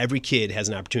every kid has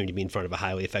an opportunity to be in front of a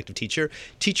highly effective teacher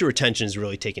retention is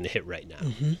really taking a hit right now.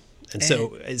 Mm-hmm.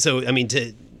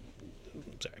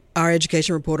 Our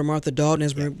education reporter, Martha Dalton,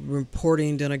 has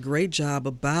been done a great job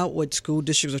about what school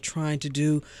districts are trying to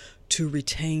do to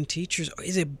retain teachers.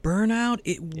 Is it burnout?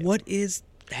 What is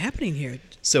happening here?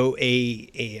 So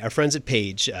our friends at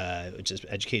PAGE, which is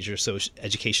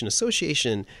Education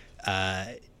Association,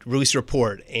 released a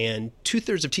report, and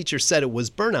 2/3 of teachers said it was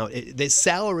burnout. The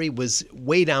salary was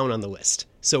way down on the list.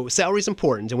 So salary is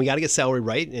important, and we got to get salary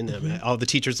right. And all the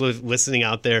teachers listening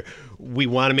out there, we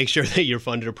want to make sure that you're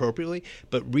funded appropriately.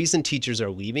 But reason teachers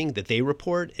are leaving that they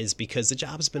report is because the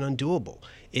job has been undoable.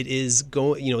 It is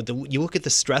going. You look at the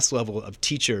stress level of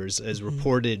teachers as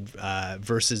reported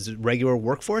versus regular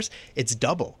workforce. It's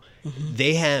double. Mm-hmm.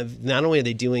 They have not only are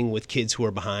they dealing with kids who are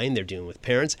behind, they're dealing with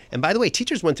parents. And by the way,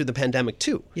 teachers went through the pandemic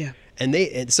too. Yeah.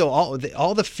 And so all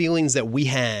the feelings that we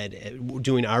had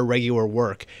doing our regular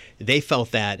work, they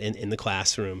felt that in the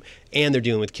classroom, and they're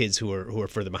dealing with kids who are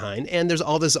further behind. And there's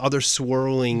all this other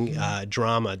swirling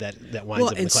drama that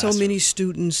winds up in the classroom. And so many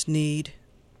students need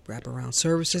wraparound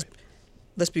services. Right.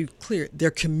 Let's be clear, their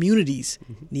communities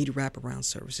need wraparound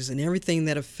services, and everything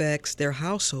that affects their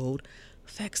household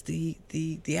affects the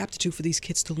aptitude for these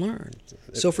kids to learn.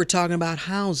 So if we're talking about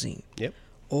housing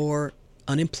or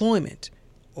unemployment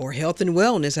or health and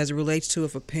wellness as it relates to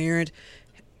if a parent,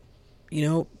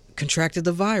 contracted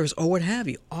the virus or what have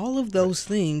you, all of those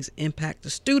things impact the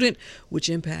student, which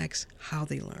impacts how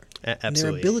they learn. Absolutely. And their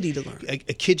ability to learn. A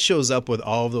kid shows up with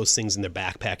all of those things in their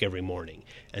backpack every morning.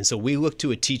 And so we look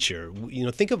to a teacher.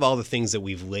 Think of all the things that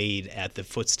we've laid at the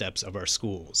footsteps of our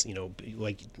schools.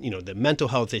 The mental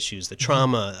health issues, the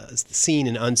trauma, seen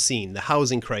and unseen, the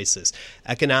housing crisis,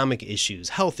 economic issues,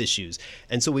 health issues.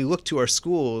 And so we look to our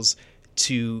schools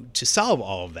to solve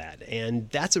all of that, and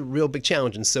that's a real big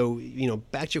challenge. And so,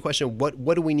 back to your question,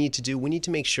 what do we need to do? We need to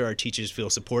make sure our teachers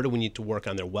feel supported. We need to work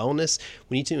on their wellness.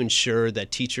 We need to ensure that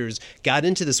teachers got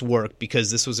into this work because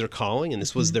this was their calling and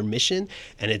this was their mission,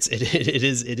 and it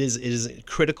is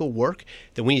critical work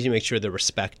that we need to make sure they're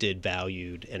respected,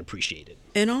 valued, and appreciated.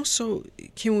 And also,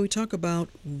 Kim, when we talk about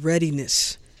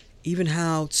readiness, even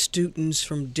how students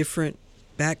from different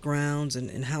backgrounds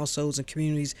and households and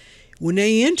communities, when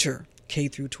they enter K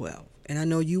through 12. And I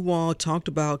know you all talked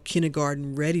about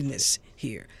kindergarten readiness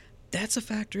here. That's a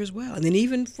factor as well. And then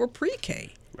even for pre-K.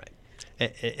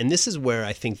 Right. And this is where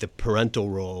I think the parental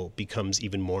role becomes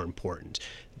even more important.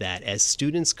 That as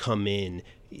students come in,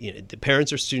 the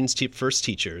parents are students' first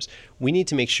teachers. We need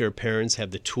to make sure parents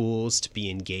have the tools to be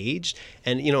engaged.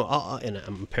 And, and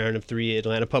I'm a parent of 3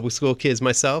 Atlanta public school kids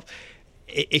myself.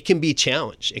 it can be a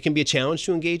challenge. It can be a challenge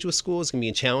to engage with schools. It can be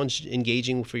a challenge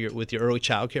engaging with your early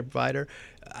child care provider.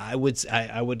 I would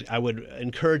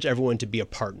encourage everyone to be a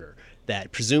partner.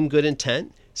 That presume good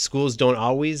intent. Schools don't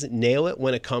always nail it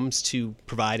when it comes to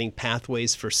providing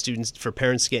pathways for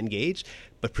parents to get engaged,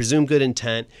 but presume good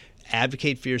intent,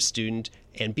 advocate for your student,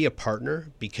 and be a partner,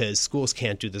 because schools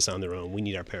can't do this on their own. We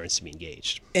need our parents to be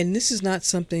engaged. And this is not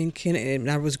something, Ken,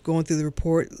 and I was going through the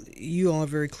report, you all are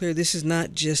very clear, this is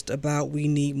not just about we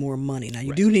need more money. Now,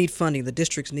 you do need funding. The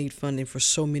districts need funding for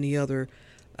so many other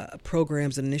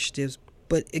programs and initiatives.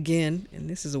 But again, and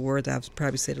this is a word that I've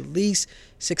probably said at least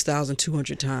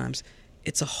 6,200 times,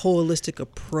 it's a holistic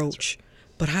approach.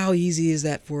 But how easy is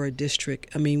that for a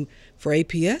district? I mean, for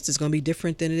APS, it's going to be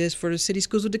different than it is for the city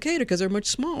schools of Decatur because they're much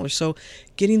smaller. So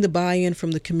getting the buy-in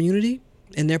from the community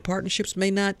and their partnerships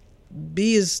may not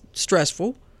be as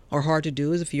stressful or hard to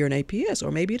do as if you're an APS,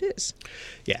 or maybe it is.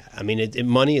 Yeah, I mean,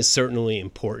 money is certainly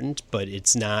important, but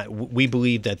it's not. We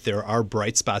believe that there are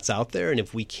bright spots out there, and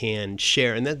if we can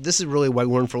share, and this is really why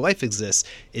Learn for Life exists,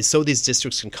 is so these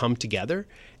districts can come together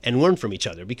and learn from each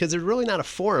other, because there's really not a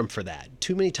forum for that.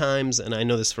 Too many times, and I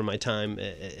know this from my time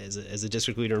as a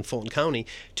district leader in Fulton County,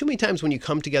 too many times when you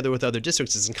come together with other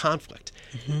districts, it's in conflict.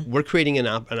 Mm-hmm. We're creating an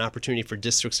opportunity for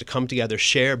districts to come together,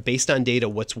 share based on data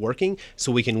what's working,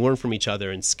 so we can learn from each other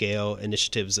and scale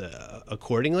initiatives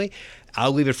accordingly.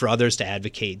 I'll leave it for others to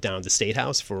advocate down at the State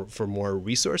House for more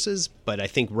resources, but I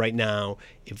think right now,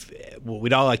 what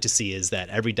we'd all like to see is that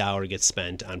every dollar gets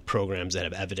spent on programs that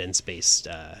have evidence-based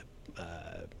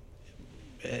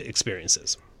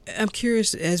experiences. I'm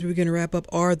curious, as we're going to wrap up,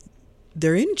 are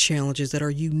there any challenges that are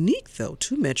unique, though,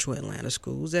 to Metro Atlanta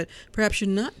schools that perhaps you're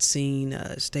not seeing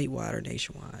statewide or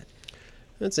nationwide?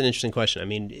 That's an interesting question. I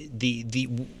mean,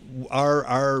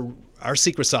 our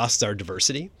secret sauce is our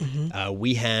diversity. Mm-hmm.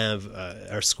 We have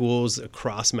our schools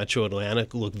across Metro Atlanta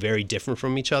look very different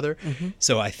from each other. Mm-hmm.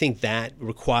 So I think that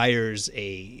requires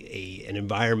an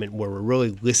environment where we're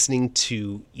really listening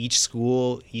to each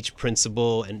school, each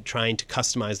principal, and trying to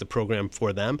customize the program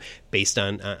for them based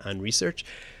on research.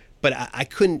 But I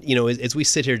couldn't, as we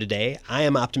sit here today, I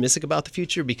am optimistic about the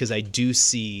future because I do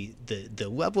see the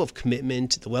level of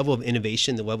commitment, the level of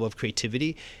innovation, the level of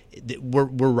creativity. We're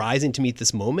rising to meet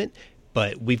this moment,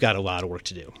 but we've got a lot of work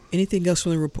to do. Anything else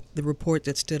from the report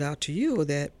that stood out to you or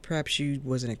that perhaps you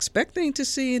wasn't expecting to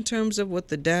see in terms of what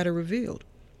the data revealed?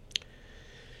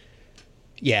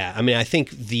 Yeah, I mean, I think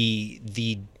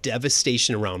the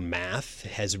devastation around math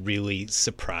has really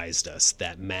surprised us.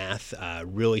 That math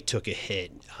really took a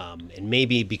hit, and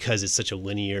maybe because it's such a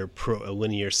linear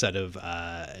set of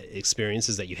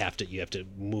experiences that you have to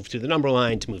move through the number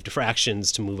line, to move to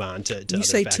fractions, to move on to other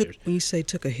factors. When you say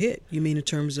took a hit, you mean in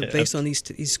terms of based on these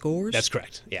scores? That's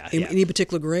correct. Yeah. Any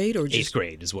particular grade or just 8th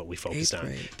grade is what we focused on.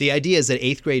 Grade. The idea is that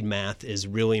 8th grade math is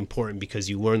really important because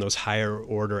you learn those higher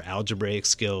order algebraic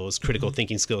skills, critical mm-hmm.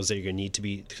 thinking skills that you're going to need to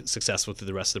be successful through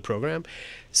the rest of the program.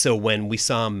 So when we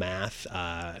saw math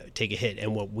take a hit,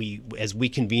 and as we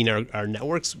convene our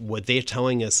networks, what they're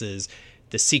telling us is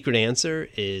the secret answer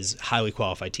is highly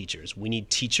qualified teachers. We need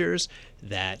teachers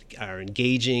that are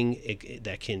engaging,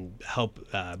 that can help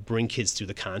bring kids through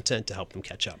the content to help them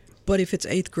catch up. But if it's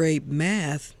 8th grade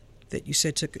math that you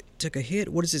said took a hit,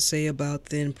 what does it say about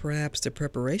then perhaps the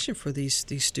preparation for these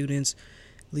students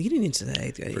leading into the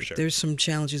 8th grade? For sure. There's some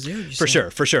challenges there.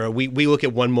 For sure. We look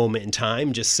at one moment in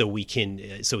time just so we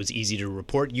can, so it's easy to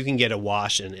report. You can get a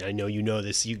wash, and I know you know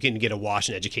this. You can get a wash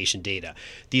in education data.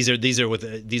 These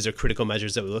are critical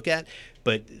measures that we look at,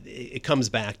 but it comes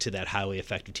back to that highly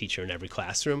effective teacher in every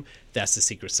classroom. That's the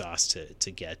secret sauce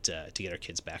to get our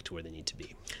kids back to where they need to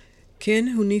be. Ken,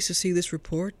 who needs to see this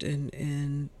report,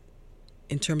 and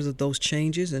in terms of those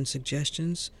changes and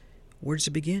suggestions, where does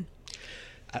it begin?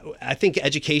 I think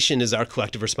education is our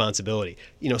collective responsibility.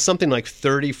 Something like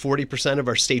 30-40% of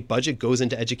our state budget goes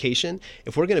into education.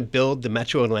 If we're going to build the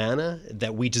Metro Atlanta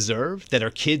that we deserve, that our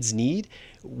kids need,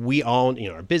 we all,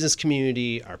 our business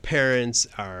community, our parents,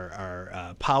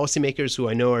 our policymakers, who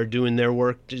I know are doing their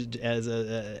work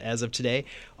as of today,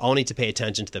 all need to pay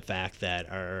attention to the fact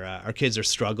that our kids are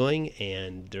struggling,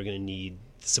 and they're going to need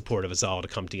the support of us all to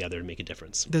come together and make a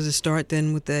difference. Does it start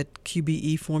then with that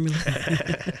QBE formula?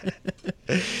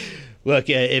 Look,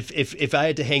 if I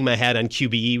had to hang my hat on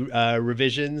QBE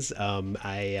revisions,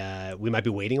 we might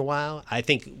be waiting a while. I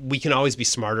think we can always be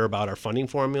smarter about our funding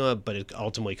formula, but it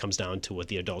ultimately comes down to what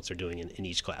the adults are doing in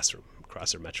each classroom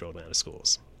across our Metro Atlanta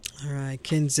schools. All right.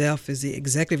 Ken Zelf is the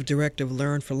Executive Director of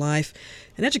Learn for Life,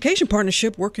 an education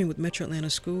partnership working with Metro Atlanta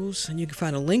schools. And you can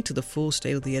find a link to the full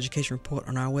State of the Education report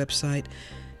on our website,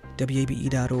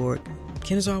 WABE.org.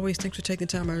 Ken, as always, thanks for taking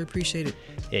the time. I really appreciate it.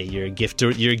 Yeah, you're a gift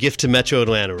to Metro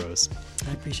Atlanta, Rose.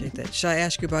 I appreciate that. Should I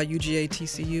ask you about UGA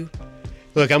TCU?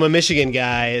 Look, I'm a Michigan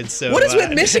guy, and so what is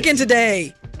with Michigan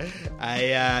today?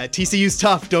 TCU's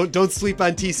tough. Don't sleep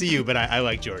on TCU, but I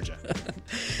like Georgia.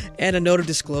 And a note of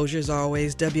disclosure, as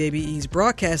always, WABE's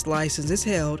broadcast license is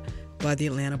held by the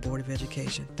Atlanta Board of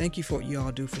Education. Thank you for what you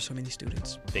all do for so many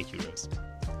students. Thank you, Rose.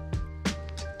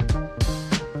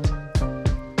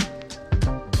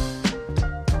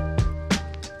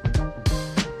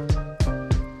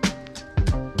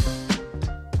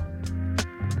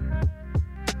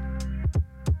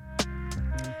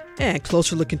 And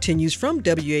Closer Look continues from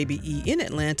WABE in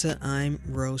Atlanta. I'm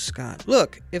Rose Scott.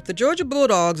 Look, if the Georgia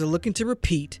Bulldogs are looking to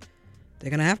repeat,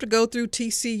 they're going to have to go through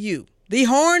TCU. The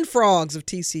Horned Frogs of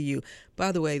TCU.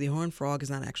 By the way, the horned frog is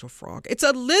not an actual frog. It's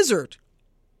a lizard.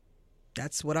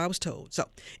 That's what I was told. So,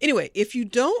 anyway, if you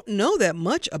don't know that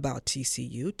much about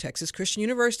TCU, Texas Christian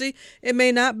University, it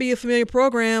may not be a familiar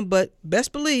program, but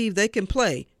best believe they can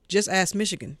play. Just ask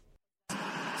Michigan.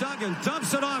 Duggan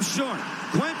dumps it off short.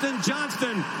 Quentin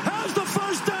Johnston has the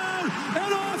first down,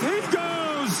 and off he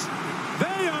goes.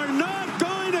 They are not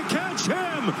going to catch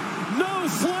him. No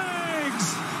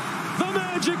flags. The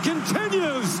magic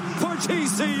continues for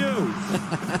TCU.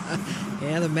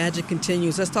 Yeah, the magic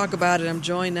continues. Let's talk about it. I'm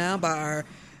joined now by our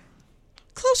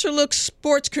Closer Look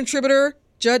sports contributor,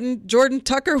 Jordan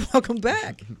Tucker. Welcome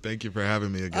back. Thank you for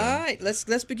having me again. All right,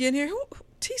 let's begin here.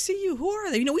 TCU, who are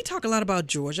they? You know, we talk a lot about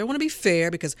Georgia. I want to be fair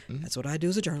because that's what I do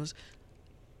as a journalist.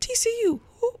 TCU,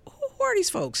 who are these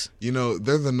folks? You know,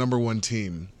 they're the number one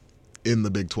team in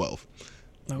the Big 12.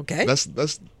 Okay. That's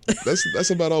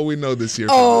about all we know this year.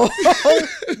 Oh,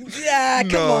 yeah,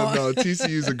 come on. No,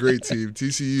 TCU's a great team.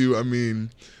 TCU, I mean,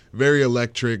 very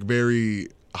electric, very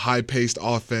high-paced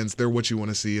offense. They're what you want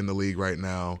to see in the league right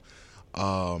now.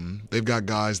 They've got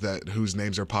guys whose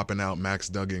names are popping out: Max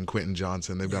Duggan, Quentin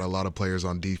Johnson. They've got a lot of players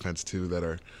on defense too that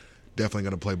are definitely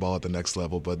going to play ball at the next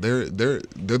level. But they're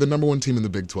the number one team in the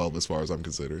Big 12 as far as I'm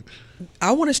considered.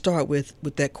 I want to start with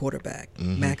that quarterback,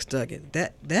 Max Duggan.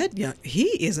 That young,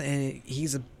 he's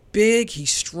big,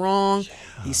 he's strong,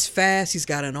 he's fast, he's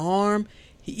got an arm.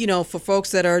 For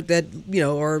folks that are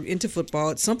into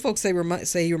football, some folks say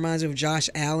he reminds me of Josh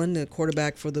Allen, the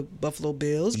quarterback for the Buffalo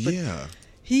Bills. But yeah.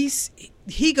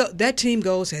 That team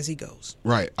goes as he goes.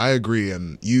 Right, I agree,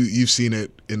 and you've seen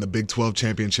it in the Big 12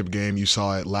 championship game. You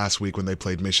saw it last week when they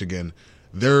played Michigan.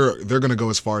 They're going to go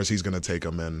as far as he's going to take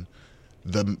them, and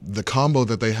the combo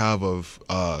that they have of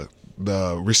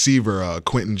the receiver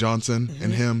Quentin Johnson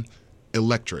and him,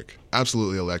 electric,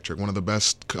 absolutely electric. One of the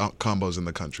best combos in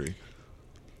the country.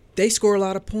 They score a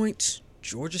lot of points.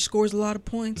 Georgia scores a lot of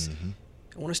points.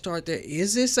 I want to start there.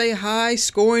 Is this a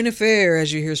high-scoring affair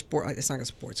as you hear sport? It's not a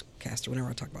sportscaster whenever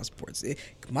I talk about sports.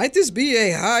 Might this be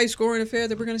a high-scoring affair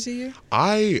that we're going to see here?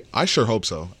 I sure hope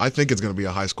so. I think it's going to be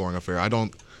a high-scoring affair.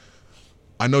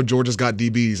 I know Georgia's got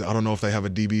DBs. I don't know if they have a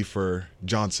DB for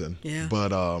Johnson. Yeah.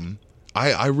 But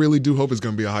I really do hope it's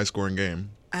going to be a high-scoring game.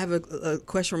 I have a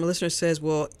question from a listener that says,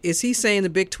 well, is he saying the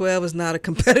Big 12 is not a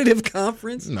competitive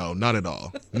conference? No, not at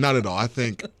all. Not at all. I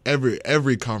think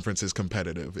every conference is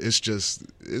competitive. It's just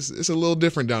it's a little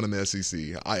different down in the SEC,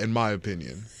 in my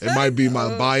opinion. It might be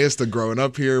my bias to growing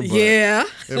up here, but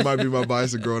it might be my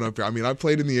bias to growing up here. I mean, I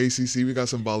played in the ACC. We got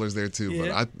some ballers there too,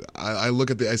 but I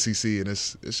look at the SEC and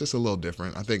it's just a little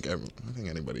different. I think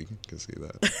anybody can see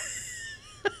that.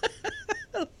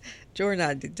 Jordan,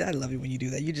 I love it when you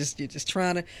do that. You're just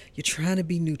trying to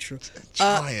be neutral.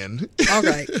 Trying. All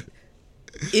right.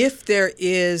 If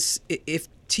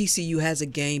TCU has a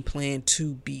game plan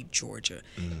to beat Georgia,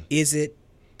 is it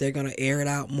they're going to air it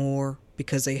out more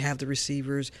because they have the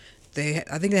receivers? I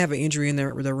think they have an injury in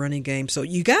their running game, so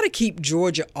you got to keep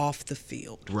Georgia off the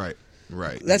field. Right.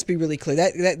 Let's be really clear.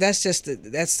 That's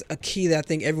a key that I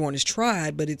think everyone has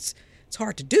tried, but it's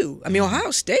hard to do. I mean,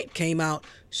 Ohio State came out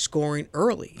scoring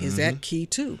early. Is that key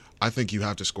too? I think you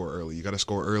have to score early. You got to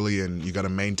score early, and you got to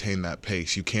maintain that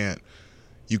pace. You can't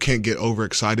get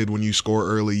overexcited when you score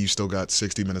early. You still got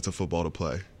 60 minutes of football to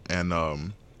play. And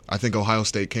I think Ohio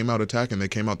State came out attacking. They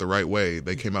came out the right way.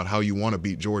 They came out how you want to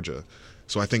beat Georgia.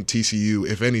 So I think TCU,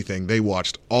 if anything, they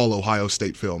watched all Ohio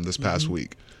State film this past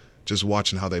week, just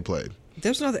watching how they played.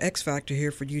 There's another X factor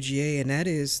here for UGA, and that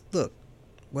is, look,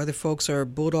 whether folks are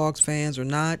Bulldogs fans or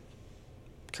not,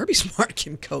 Kirby Smart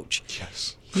can coach.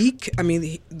 Yes.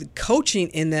 The coaching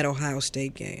in that Ohio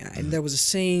State game, and there was a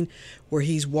scene where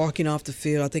he's walking off the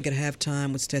field, I think at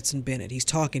halftime with Stetson Bennett. He's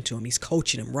talking to him. He's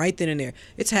coaching him right then and there.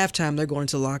 It's halftime. They're going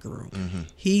into the locker room.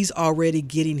 He's already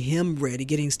getting him ready,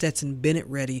 getting Stetson Bennett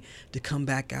ready to come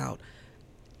back out.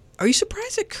 Are you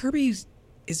surprised that Kirby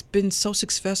has been so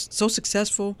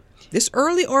successful this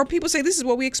early, or people say this is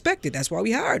what we expected? That's why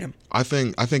we hired him. I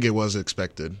think it was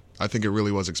expected. I think it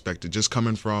really was expected. Just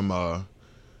coming from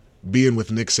being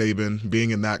with Nick Saban,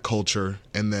 being in that culture,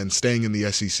 and then staying in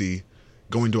the SEC,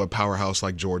 going to a powerhouse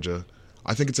like Georgia,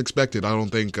 I think it's expected. I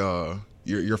don't think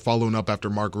you're following up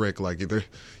after Mark Richt. Like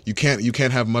you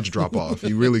can't have much drop off.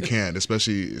 You really can't,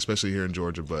 especially here in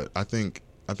Georgia. But I think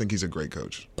he's a great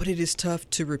coach. But it is tough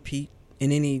to repeat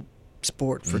in any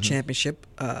sport for championship.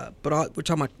 But we're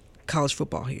talking about college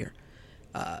football here.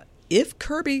 If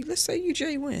Kirby, let's say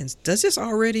UJ wins, does this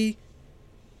already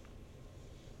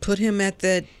put him at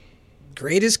that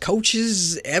greatest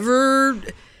coaches ever,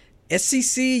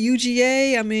 SEC,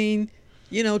 UGA? I mean,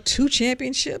 2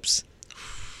 championships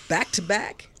back to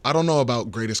back. I don't know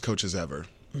about greatest coaches ever.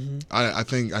 I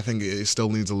think it still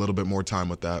needs a little bit more time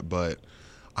with that. But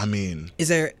I mean,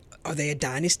 are they a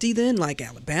dynasty then, like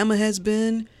Alabama has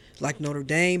been, like Notre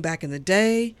Dame back in the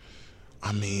day?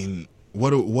 I mean,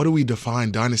 what do we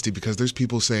define dynasty? Because there's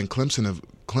people saying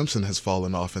Clemson has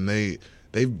fallen off, and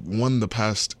they've won the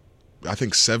past, I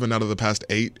think, 7 out of the past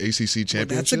 8 ACC championships. Well,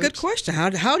 that's a good question.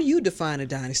 How do you define a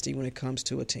dynasty when it comes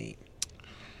to a team?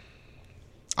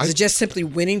 Is it just simply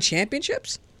winning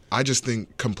championships? I just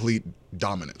think complete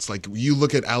dominance. Like, you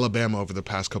look at Alabama over the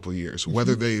past couple of years,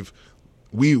 whether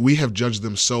we have judged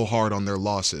them so hard on their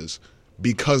losses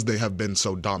because they have been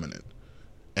so dominant.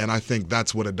 And I think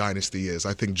that's what a dynasty is.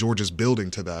 I think Georgia's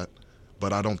building to that,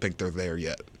 but I don't think they're there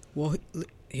yet. Well,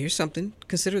 here's something.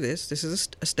 Consider this. This is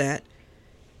a stat.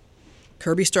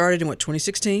 Kirby started in,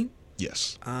 2016?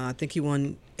 Yes. I think he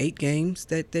won 8 games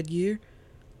that year.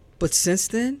 But since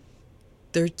then,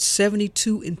 they're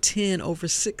 72-10 over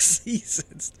 6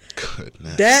 seasons.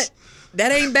 Goodness.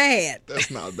 That ain't bad.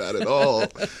 That's not bad at all.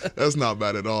 That's not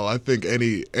bad at all. I think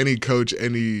any coach,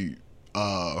 any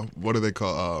what do they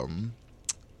call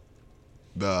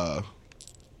the?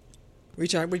 What are you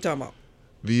talking about?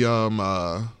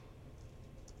 The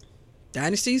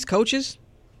dynasties, coaches.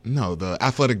 No, the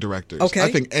athletic directors. Okay. I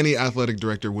think any athletic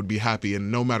director would be happy, and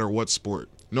no matter what sport,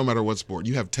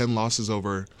 you have 10 losses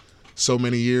over so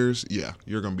many years. Yeah,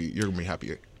 you're gonna be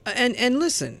happy. And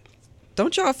listen,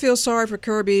 don't y'all feel sorry for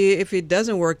Kirby if it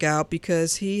doesn't work out,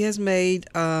 because he has made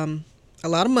a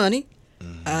lot of money.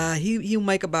 He'll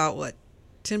make about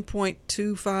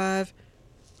 $10.25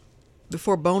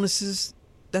 before bonuses.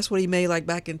 That's what he made like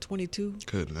back in 22.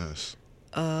 Goodness.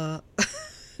 That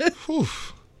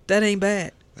ain't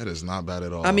bad. That is not bad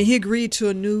at all. I mean, he agreed to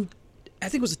a new, I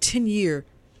think it was a 10-year,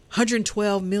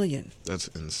 $112 million. That's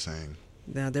insane.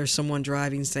 Now there's someone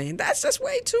driving saying that's just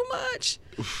way too much.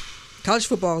 College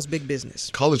football is big business.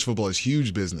 College football is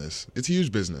huge business. It's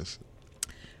huge business.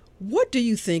 What do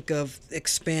you think of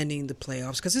expanding the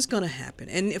playoffs? Because it's going to happen.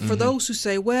 And for those who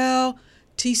say, well,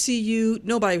 TCU,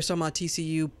 nobody was talking about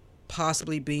TCU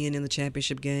possibly being in the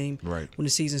championship game when the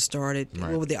season started.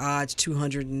 Right. What were the odds?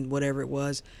 200 and whatever it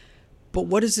was. But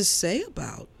what does this say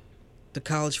about the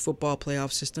college football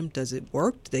playoff system? Does it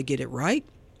work? Did they get it right?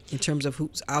 In terms of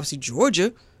who's obviously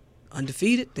Georgia,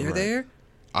 undefeated, they're there.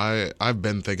 I've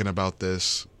been thinking about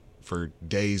this for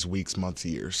days, weeks, months,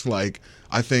 years. Like,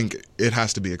 I think it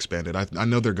has to be expanded. I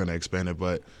know they're going to expand it,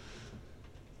 but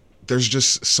there's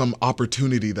just some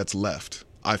opportunity that's left,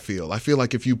 I feel.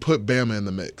 Like if you put Bama in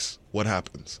the mix, what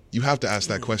happens? You have to ask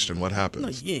that question, what happens?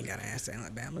 No, you ain't got to ask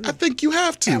Alabama. I think you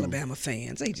have to. Alabama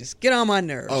fans, they just get on my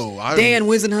nerves. Oh, Dan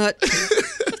Wisenhunt.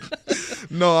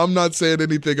 No, I'm not saying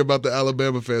anything about the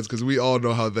Alabama fans, because we all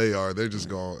know how they are. They're just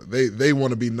going. They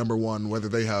want to be number one, whether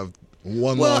they have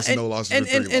one loss, no losses, or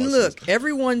 3 losses. And look,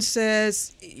 everyone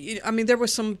says. I mean, there were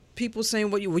some people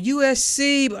saying, "Well, you were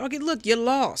USC," but okay, look, you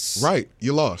lost. Right,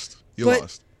 you lost. You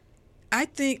lost. I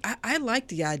think I like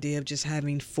the idea of just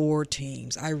having 4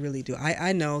 teams. I really do.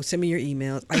 I know. Send me your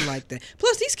emails. I like that.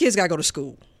 Plus, these kids got to go to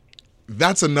school.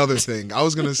 That's another thing. I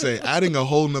was gonna say, adding a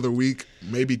whole nother week,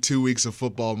 maybe 2 weeks of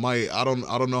football might. I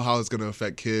don't know how it's gonna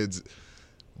affect kids,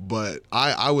 but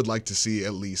I would like to see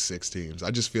at least 6 teams. I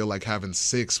just feel like having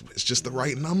 6 is just the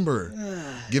right number.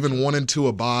 Giving 1 and 2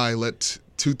 a bye, let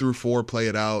 2 through 4 play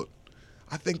it out.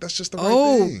 I think that's just the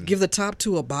right thing. Give the top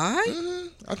 2 a bye?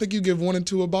 I think you give 1 and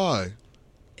 2 a bye.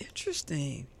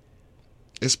 Interesting.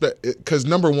 Because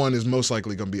number 1 is most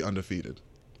likely going to be undefeated.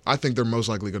 I think they're most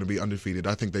likely going to be undefeated.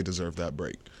 I think they deserve that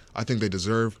break. I think they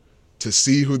deserve to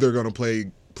see who they're going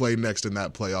to play next in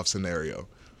that playoff scenario.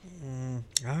 All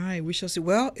right, we shall see.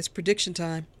 Well, it's prediction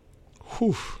time.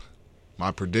 Whew.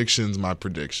 My predictions. I'm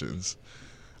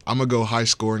going to go high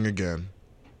scoring again,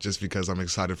 just because I'm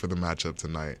excited for the matchup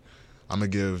tonight. I'm going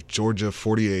to give Georgia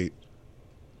 48,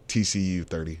 TCU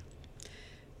 30.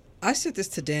 I sent this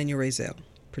to Daniel Razel,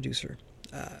 producer.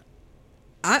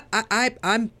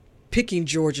 I'm picking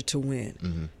Georgia to win.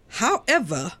 Mm-hmm.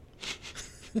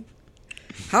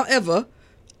 However,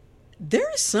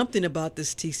 there is something about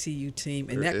this TCU team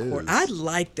and that quarterback. I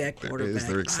like that quarterback.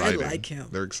 They're exciting. I like him.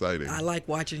 They're exciting. I like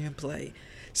watching him play.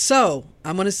 So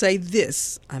I'm going to say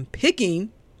this. I'm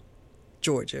picking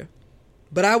Georgia,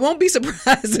 but I won't be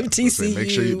surprised if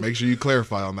TCU. Make sure you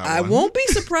clarify on that one. I won't be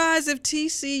surprised if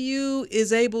TCU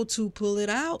is able to pull it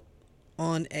out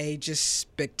on a just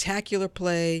spectacular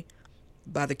play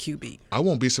by the QB. I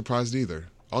won't be surprised either.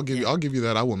 I'll give you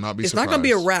that. I will not be surprised. It's not going to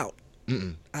be a rout.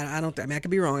 Mm-mm. I don't. I mean, I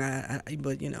could be wrong.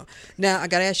 But now I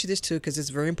got to ask you this too because it's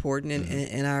very important.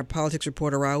 And our politics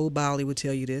reporter Raul Bali will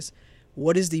tell you this.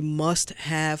 What is the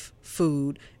must-have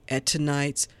food at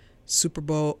tonight's Super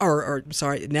Bowl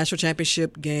national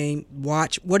championship game?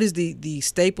 What is the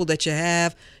staple that you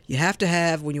have to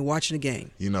have when you're watching a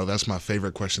game? That's my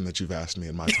favorite question that you've asked me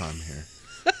in my time here.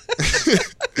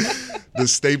 The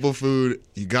staple food,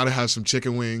 you got to have some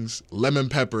chicken wings, lemon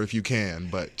pepper if you can,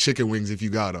 but chicken wings if you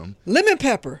got them. Lemon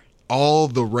pepper. All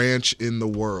the ranch in the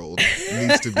world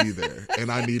needs to be there, and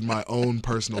I need my own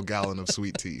personal gallon of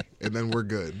sweet tea, and then we're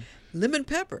good. Lemon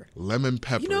pepper. Lemon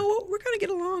pepper. You know what? We're going to get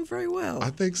along very well. I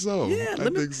think so. Yeah, I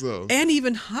think so. And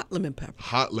even hot lemon pepper.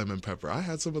 Hot lemon pepper. I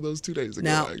had some of those 2 days ago,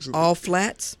 now, actually. All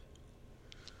flats?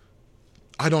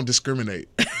 I don't discriminate.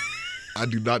 I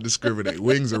do not discriminate.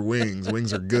 Wings are wings.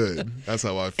 Wings are good. That's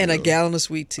how I feel. And a gallon of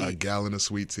sweet tea. A gallon of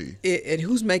sweet tea. And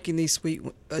who's making these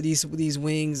these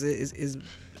wings? Is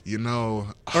or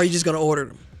are you just going to order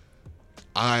them?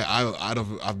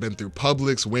 I've been through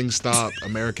Publix, Wingstop,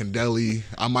 American Deli.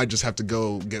 I might just have to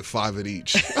go get 5 at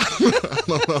each. I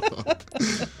don't know.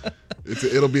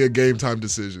 It'll be a game time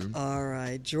decision. All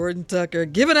right, Jordan Tucker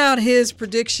giving out his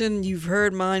prediction. You've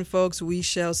heard mine, folks. We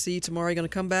shall see tomorrow. You're going to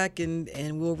come back and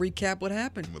we'll recap what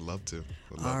happened. Would love to.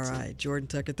 All right, Jordan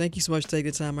Tucker. Thank you so much for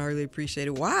taking the time. I really appreciate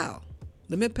it. Wow,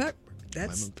 lemon pepper.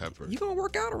 Lemon pepper. You're going to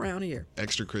work out around here.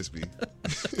 Extra crispy.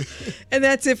 And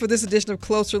that's it for this edition of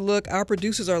Closer Look. Our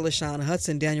producers are LaShawn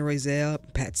Hudson, Daniel Razel,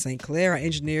 Pat St. Clair. Our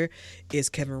engineer is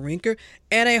Kevin Rinker.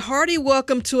 And a hearty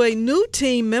welcome to a new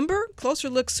team member. Closer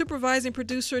Look supervising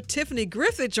producer Tiffany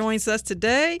Griffith joins us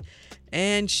today.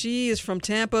 And she is from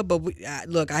Tampa. But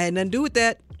look, I had nothing to do with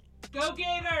that. Go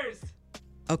Gators!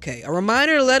 Okay, a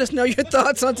reminder to let us know your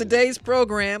thoughts on today's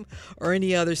program or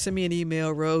any other. Send me an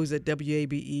email, rose@wabe.org.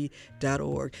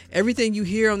 Everything you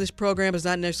hear on this program is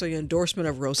not necessarily an endorsement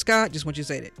of Rose Scott. Just want you to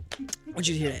say that. I want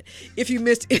you to hear that. If you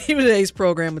missed any of today's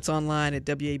program, it's online at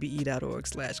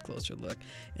wabe.org/closerlook.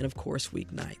 And, of course,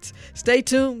 weeknights. Stay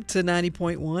tuned to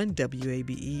 90.1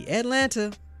 WABE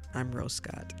Atlanta. I'm Rose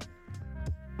Scott.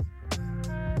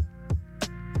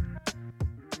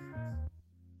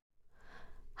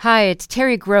 Hi, it's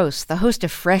Terry Gross, the host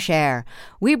of Fresh Air.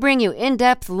 We bring you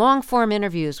in-depth, long-form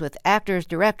interviews with actors,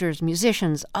 directors,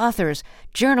 musicians, authors,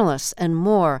 journalists, and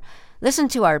more. Listen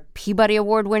to our Peabody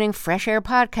Award-winning Fresh Air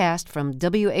podcast from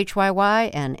WHYY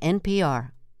and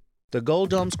NPR. The Gold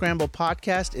Dome Scramble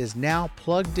podcast is now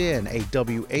plugged in, a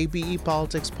WABE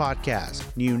Politics podcast.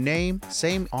 New name,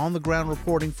 same on-the-ground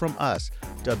reporting from us,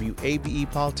 WABE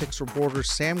Politics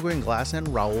reporters Sam Gringlass and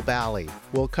Raul Bali.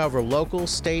 We'll cover local,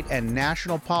 state, and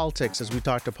national politics as we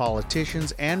talk to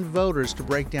politicians and voters to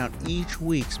break down each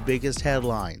week's biggest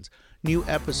headlines. New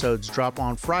episodes drop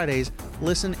on Fridays.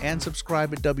 Listen and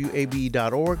subscribe at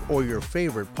WABE.org or your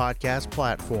favorite podcast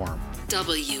platform.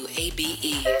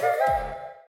 WABE.